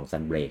อยอดของ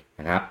Sunbreak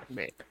นะครับ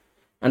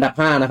อันดับ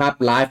5นะครับ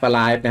Live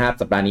Alive นะครับ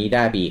สัปดาห์นี้ไ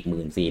ด้ไปอีก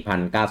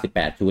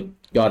 14,098 ชุด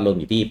ยอดรวม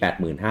อยู่ที่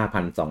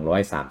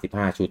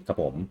 85,235 ชุดครับ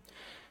ผม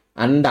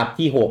อันดับ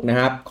ที่6นะ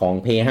ครับของ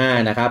Play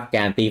 5นะครับ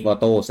Grand Theft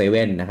Auto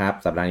 7นะครับ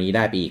สัปดาห์นี้ไ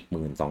ด้ไปอีก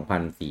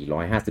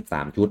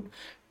 12,453 ชุด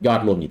ยอ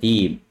ดรวมอยู่ที่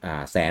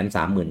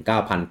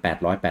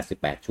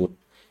139,888 ชุด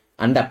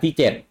อันดับที่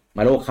7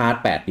 Mario Kart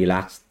 8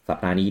 Deluxe สัป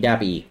ดาห์นี้ได้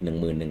ไปอีก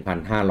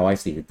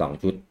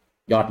 11,542 ชุด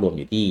ยอดรวมอ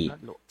ยู่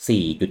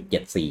ที่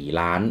 4.74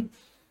 ล้าน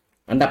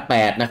อันดับ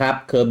8นะครับ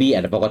Kirby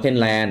and the Forgotten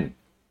Land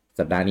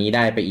สัปดาห์นี้ไ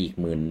ด้ไปอีก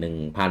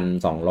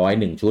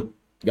 11,201 ชุด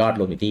ยอด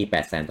รวมอยู่ที่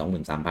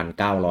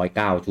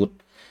 823,909 ชุด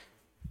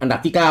อันดับ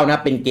ที่9นะครั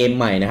บเป็นเกม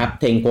ใหม่นะครับ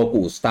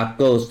Tengoku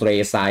Struggle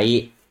Stray Side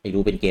ไม่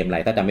รู้เป็นเกมอะไร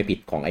ถ้าจำไม่ผิด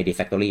ของ ID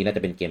Factory น่าจ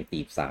ะเป็นเกมตี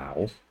บสาว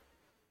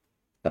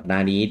สัปดา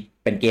ห์นี้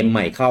เป็นเกมให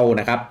ม่เข้า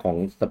นะครับของ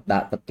สัปดา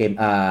ห์เก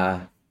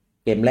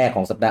มแรกข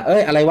องสัปดาห์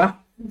อะไรวะ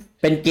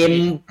เป็นเกม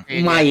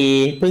ใหม่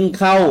เพิ่ง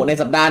เข้าใน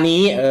สัปดาห์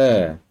นี้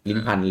ลิ้น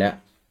พันแล้ว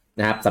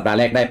นะครับสัปดาห์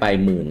แรกได้ไป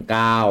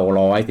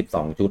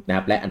 1912 ชุดนะค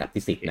รับและอันดับ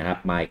ที่10นะครับ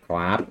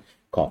Minecraft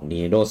ของ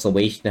Nintendo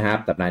Switch นะครับ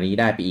สัปดาห์นี้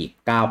ได้ไปอีก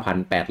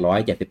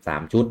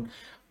 9,873 ชุด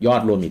ยอ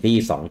ดรวมอยู่ที่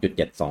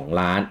 2.72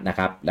 ล้านนะค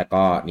รับแล้ว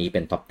ก็นี้เป็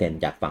นท็อป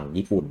 10 จากฝั่ง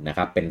ญี่ปุ่นนะค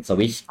รับเป็น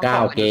Switch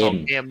 9 เกม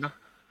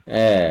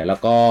แล้ว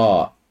ก็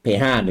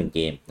PS5 1 เก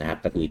มนะครับ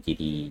ก็คือ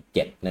GT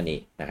 7 นั่นเอ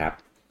งนะครับ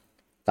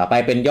ต่อไป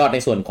เป็นยอดใน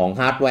ส่วนของ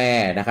ฮาร์ดแว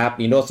ร์นะครับ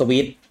Nintendo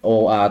Switch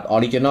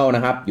Original น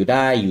ะครับอยู่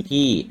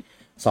ที่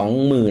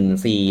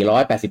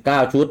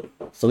 2489 ชุด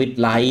Switch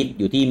Lite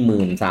อยู่ที่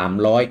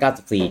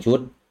 1394 ชุด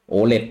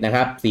OLED นะค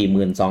รับ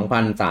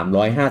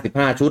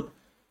 42,355 ชุด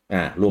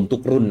รวมทุ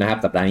กรุ่นนะครับ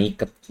สัปดาห์นี้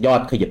ยอ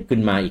ดขยับขึ้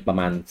นมาอีกประ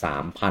มาณ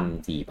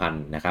 3,000-4,000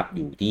 นะครับอ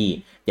ยู่ที่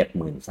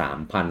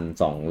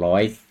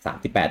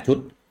 73,238 ชุด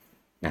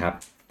นะครับ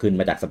ขึ้น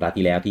มาจากสัปดาห์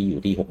ที่แล้วที่อ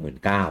ยู่ที่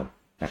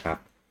 69,000 นะครับ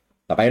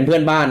ต่อไปเป็นเพื่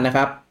อนบ้านนะค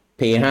รับ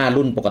P5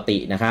 รุ่นปกติ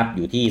นะครับอ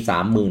ยู่ที่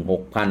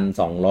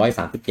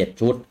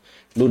 36,237 ชุด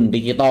รุ่น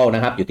ดิจิตอลน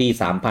ะครับอยู่ที่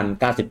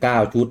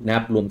 3,099 ชุดนะค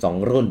รับรวม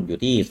2รุ่นอยู่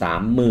ที่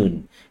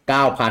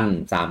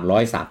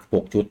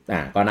 39,336 ชุด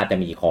ก็น่าจะ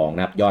มีของน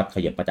ะครับยอดข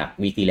ยับมาจาก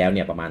วีคที่แล้วเ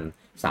นี่ยประมาณ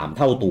3เ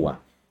ท่าตัว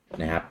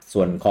นะครับ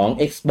ส่วนของ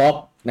Xbox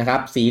นะครับ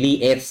Series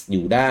X อ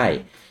ยู่ได้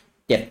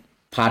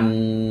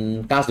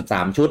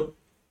 7,093 ชุด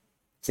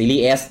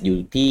Series S อยู่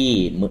ที่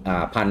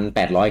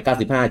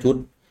 1,895 ชุด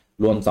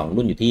รวม2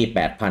รุ่นอยู่ที่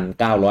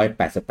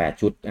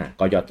 8,988 ชุด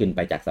ก็ยอดขึ้นไป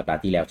จากสัปดาห์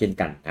ที่แล้วเช่น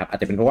กันนะครับอาจ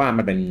จะเป็นเพราะว่า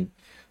มันเป็น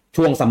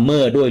ช่วงซัมเมอ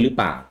ร์ด้วยหรือเ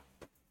ปล่า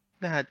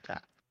น่าจะ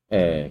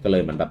ก็เล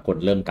ยมันแบบคน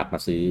เริ่มกลับมา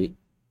ซื้อ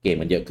เกม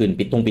มันเยอะขึ้น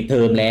ปิดเท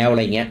อมแล้วอะไ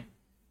รเงี้ย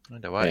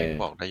แต่ว่า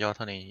บอกได้ยอดเ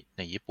ท่าใ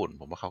นญี่ปุ่น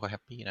ผมว่าเขาก็แฮ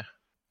ปปี้นะ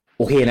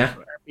โอเคนะ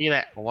นี่แหล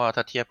ะเพราะว่าถ้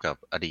าเทียบกับ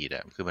อดีต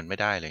คือมันไม่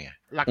ได้เลยไง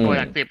หลักหน่วย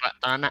หลักสิบ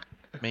ตอนนั้น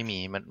ไม่มี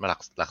มัน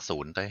หลักศู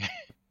นย์ได้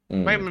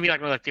ไม่มันมีหลัก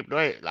หน่วยหลักสิบด้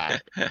วยหลาย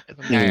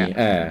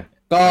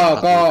ก็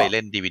ไปเ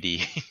ล่น DVD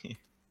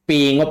ปี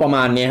งบประม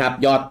าณนี้ครับ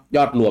ย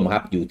อดรวมค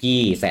รับอยู่ที่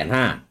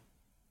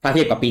 150,000 ถ้าเ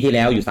ทียบกับปีที่แ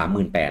ล้วอยู่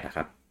 38,000 นะค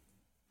รับ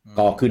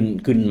ก็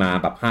ขึ้นมา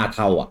แบบ5เ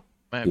ท่า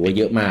ถือว่าเ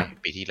ยอะมาก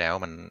ปีที่แล้ว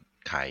มัน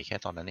ขายแค่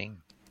ตอนนั้นเอง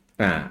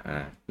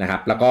นะครั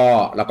บแล้ว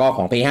ก็ข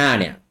อง P5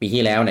 เนี่ยปี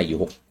ที่แล้วเนี่ยอยู่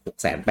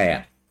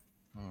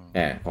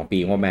 680,000 ของปี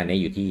งบประมาณนี้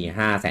อยู่ที่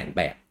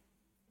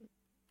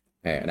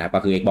 580,000 นะครับ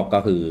ก็คือ Xbox ก็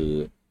คือ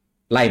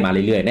ไล่มาเ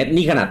รื่อยๆ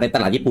นี่ขนาดในต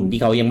ลาดญี่ปุ่น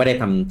ที่เขายังไม่ได้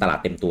ทำตลาด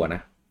เต็มตัวน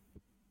ะ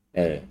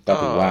ก็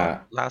ถือว่า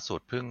ล่าสุด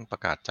เพิ่งปร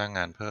ะกาศจ้างง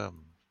านเพิ่ม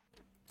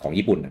ของ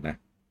ญี่ปุ่นนะ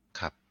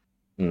ครับ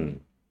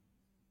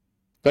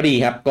ก็ดี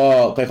ครับก็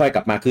ค่อยๆก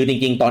ลับมาคือจ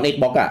ริงๆตอน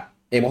Xbox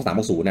Xbox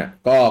 360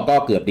ก็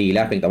เกือบดีแ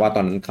ล้วเพียงแต่ว่าต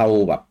อนนั้นเข้า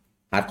แบบ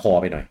ฮาร์ดคอ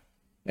ร์ไปหน่อย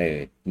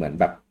เหมือน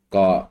แบบ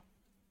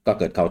ก็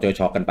เกิดเขาเจอ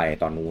ช็อกกันไป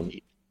ตอนนู้น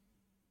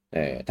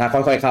ถ้าค่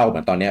อยๆเข้าเหมื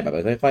อนตอนนี้แบบ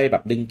ค่อยๆแบ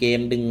บดึงเกม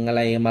ดึงอะไ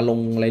รมาลง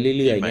อะไรเรื่อย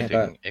ๆอย่างเงี้ย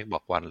ก็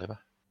Xbox One เลยป่ะ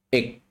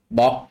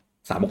Xbox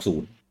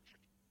 360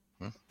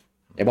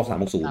 Xbox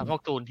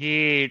 360ที่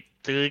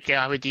ซื้อ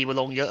JRPG มา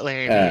ลงเยอะเลย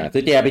ซื้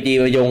อ JRPG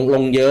มาล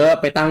งเยอะ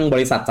ไปตั้งบ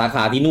ริษัทสาข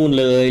าที่นู่น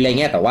เลยอะไร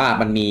เงี้ยแต่ว่า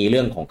มันมีเ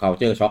รื่องของ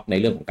culture shock ใน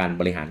เรื่องของการ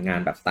บริหารงาน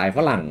แบบสไตล์ฝ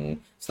รั่ง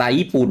สไตล์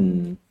ญี่ปุ่น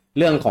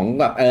เรื่องของ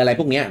แบบอะไร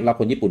พวกเนี้ยเรา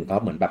คนญี่ปุ่นเขา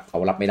เหมือนแบบเขา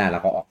รับไม่ได้แล้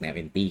วก็ออกแนวแ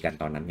อนตี้กัน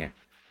ตอนนั้นไง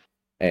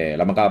แ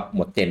ล้วมันก็ห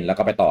มดเจนแล้ว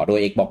ก็ไปต่อด้วย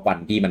Xbox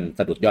One ที่มันส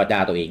ะดุดยอดย่า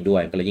ตัวเองด้ว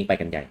ยก็เลยยิ่งไป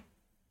กันใหญ่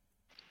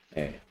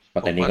พอ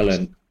แต่นี้ก็เล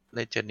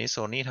ยเจนนี้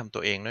Sony ทำตั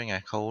วเองด้วยไง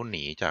เขาห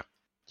นีจาก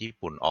ญี่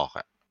ปุ่นออก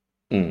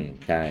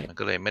ใช่มัน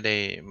ก็เลยไม่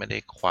ได้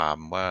ความ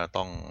ว่า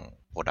ต้อง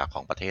โปรดักต์ข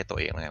องประเทศตัว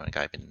เองไงมันก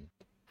ลายเป็น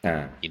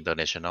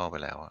international ไป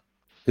แล้ว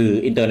คือ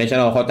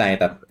international เข้าใจ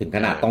แต่ถึงข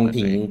นาดต้อง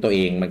ทิ้งตัวเอ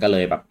งมันก็เล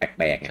ยแบบแป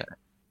ลก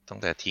ๆตั้ง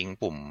แต่ทิ้ง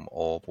ปุ่ม O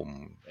ปุ่ม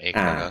X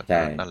แล้วก็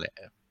นั่นแหละ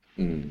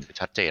คือ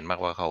ชัดเจนมาก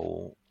ว่าเขา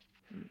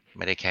ไ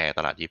ม่ได้แคร์ต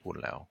ลาดญี่ปุ่น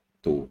แล้ว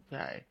ถูกใ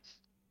ช่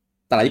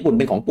ตลาดญี่ปุ่นเ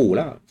ป็นของปู่แ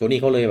ล้วโซนี่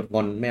เขาเลยแบบง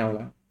อนไม่เอาแ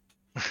ล้ว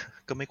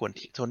ก็ไม่ควร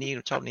โซนี่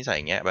ชอบนิสัยอ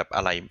ย่างเงี้ยแบบอ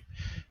ะไร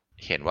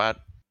เห็นว่า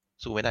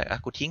สู้ไม่ได้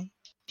กูทิ้ง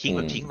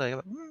มันทิ้งเลยแ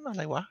บบอะไ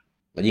รวะ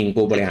แล้วยิง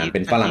ผู้บริหารเ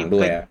ป็นฝรั่งด้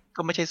วย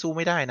ก็ไม่ใช่สู้ไ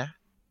ม่ได้นะ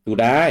สู้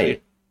ได้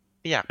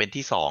ไม่อยากเป็น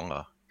ที่2เหร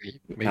อ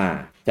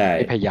ใช่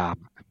พยายาม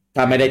ถ้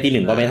าไม่ได้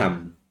ที่1ก็ไม่ท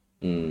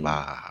ำบ้า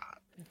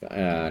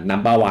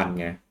number 1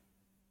ไง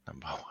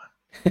number 1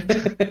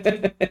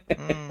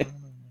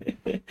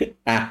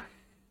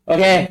โอ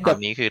เคตอน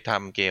นี้คือท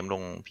ำเกมล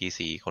ง PC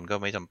คนก็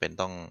ไม่จำเป็น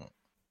ต้อง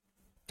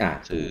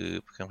ซื้อ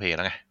เครื่องเพลย์แ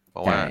ล้วไงเพร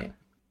าะว่า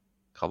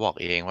เขาบอก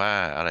เองว่า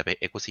อะไรไป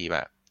Exclusive แบ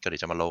บก็เดี๋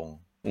ยวจะมาลง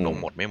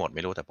หมดไม่หมดไ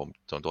ม่รู้แต่ผม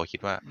ส่วนตัวคิด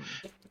ว่า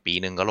ปี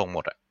นึงก็ลงหม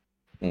ด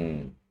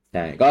ใ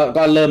ช่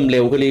ก็เริ่มเ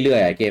ร็วขึ้นเรื่อ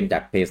ยๆเกมจา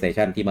ก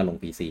PlayStation ที่มาลง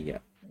PC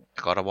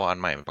ก็ระบบอัน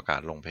ใหม่มันประกาศ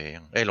ลงเพลย์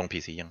ลง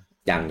PC ยัง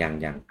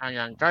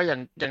ก็อ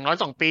ย่างน้อย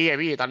2 ปี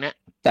พี่ตอนเนี้ย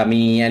แต่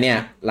มีอันเนี้ย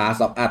Last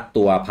of Us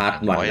ตัวพาร์ท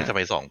1จะไ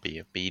ป2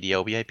 ปีเดียว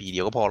พี่ให้ปีเดี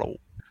ยวก็พอแล้ว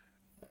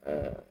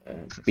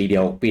ปีเดี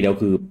ยว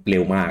คือเร็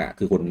วมาก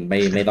คือคนไ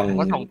ม่ต้องไ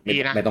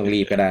ม่ต้องรี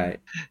บก็ได้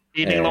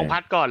ปีนึงลงพั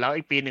ดก่อนแล้ว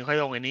อีกปีนึงค่อย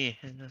ลงไอ้นี่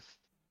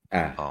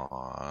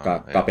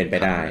ก็เป็นไป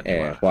ได้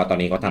เพราะตอน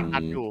นี้เขาทำ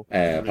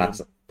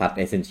พัด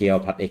Essential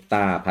พัด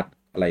Extra พัด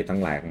อะไรทั้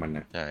งหลายของมันน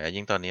ะใช่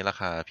ยิ่งตอนนี้รา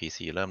คา PC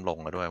เริ่มลง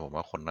แล้วด้วยผม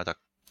ว่าคนน่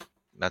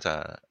าจะ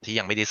ที่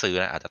ยังไม่ได้ซื้อ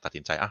นะอาจจะตัด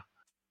สินใจ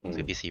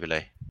ซื้อ PC ไปเล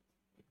ย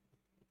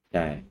ใ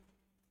ช่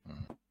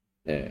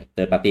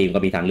third party ก็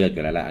มีทางเลือกอ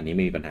ยู่แล้วล่ะอันนี้ไ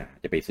ม่มีปัญหา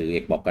จะไปซื้อ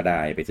Xbox ก็ได้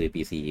ไปซื้อ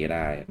PC ก็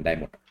ได้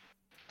หมด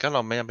ก็เร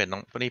าไม่จำเป็นต้อ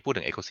งนี่พูด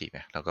ถึง Exclusive ไ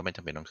งเราก็ไม่จ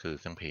ำเป็นต้องซื้อ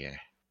เครื่องเพลย์ไง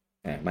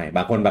ไม่บ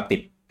างคนแบบติ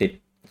ด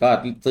ก็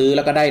ซื้อแ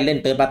ล้วก็ได้เล่น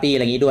third party อะ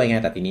ไรอย่างนี้ด้วยไง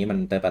แต่ทีนี้มัน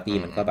third party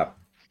มันก็แบบ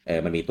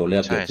มันมีตัวเลื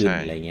อกเยอะขึ้น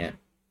อะไรเงี้ย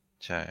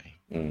ใช่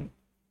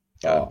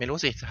ก็ไม่รู้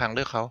สิทางเ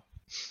ลือกเขา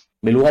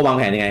ไม่รู้เขาวางแ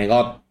ผนยังไงก็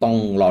ต้อง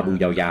รอดู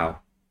ยาว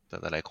ๆแต่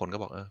หลายคนก็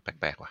บอกแ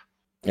ปลกๆว่ะ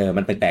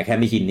มันเป็นแต่แค่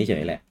ไม่ชินเฉ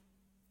ยๆแหละ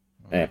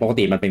ปก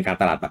ติมันเป็นการ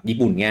ตลาดแบบญี่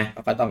ปุ่นไง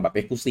ก็ต้องแบบ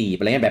exclusive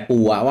อะไรเงี้ยแบบปู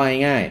อะว่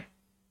าง่าย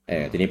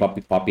ๆทีนี้พ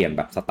อเปลี่ยนแ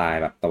บบสไต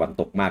ล์แบบตะวัน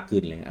ตกมากขึ้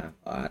นเลย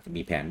อาจจะ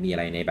มีแผนมีอะ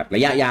ไรในแบบร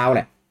ะยะยาวแห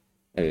ละ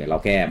เรา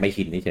แค่ไม่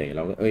ชินเฉยๆเร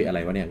าอะไร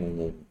วะเนี่ย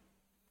งง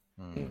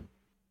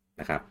ๆ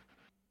นะครับ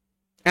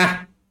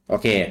โอ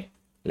เค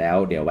แล้ว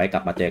เดี๋ยวไว้ก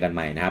ลับมาเจอกันให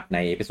ม่นะครับใน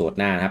เอพิโซด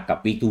หน้านะครับกับ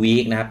week to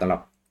week นะครับสำหรั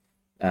บ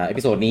เอ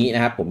พิโซดนี้น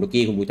ะครับผมลูก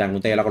กี้คุณบูจังคุ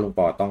ณเต้แล้วก็ลุงป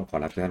อต้องขอ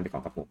ลาทุกท่านไปก่อ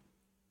นครับผม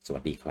สวั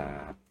สดีครั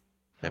บ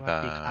บ๊ายบา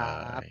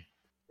ย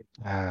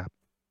ครับ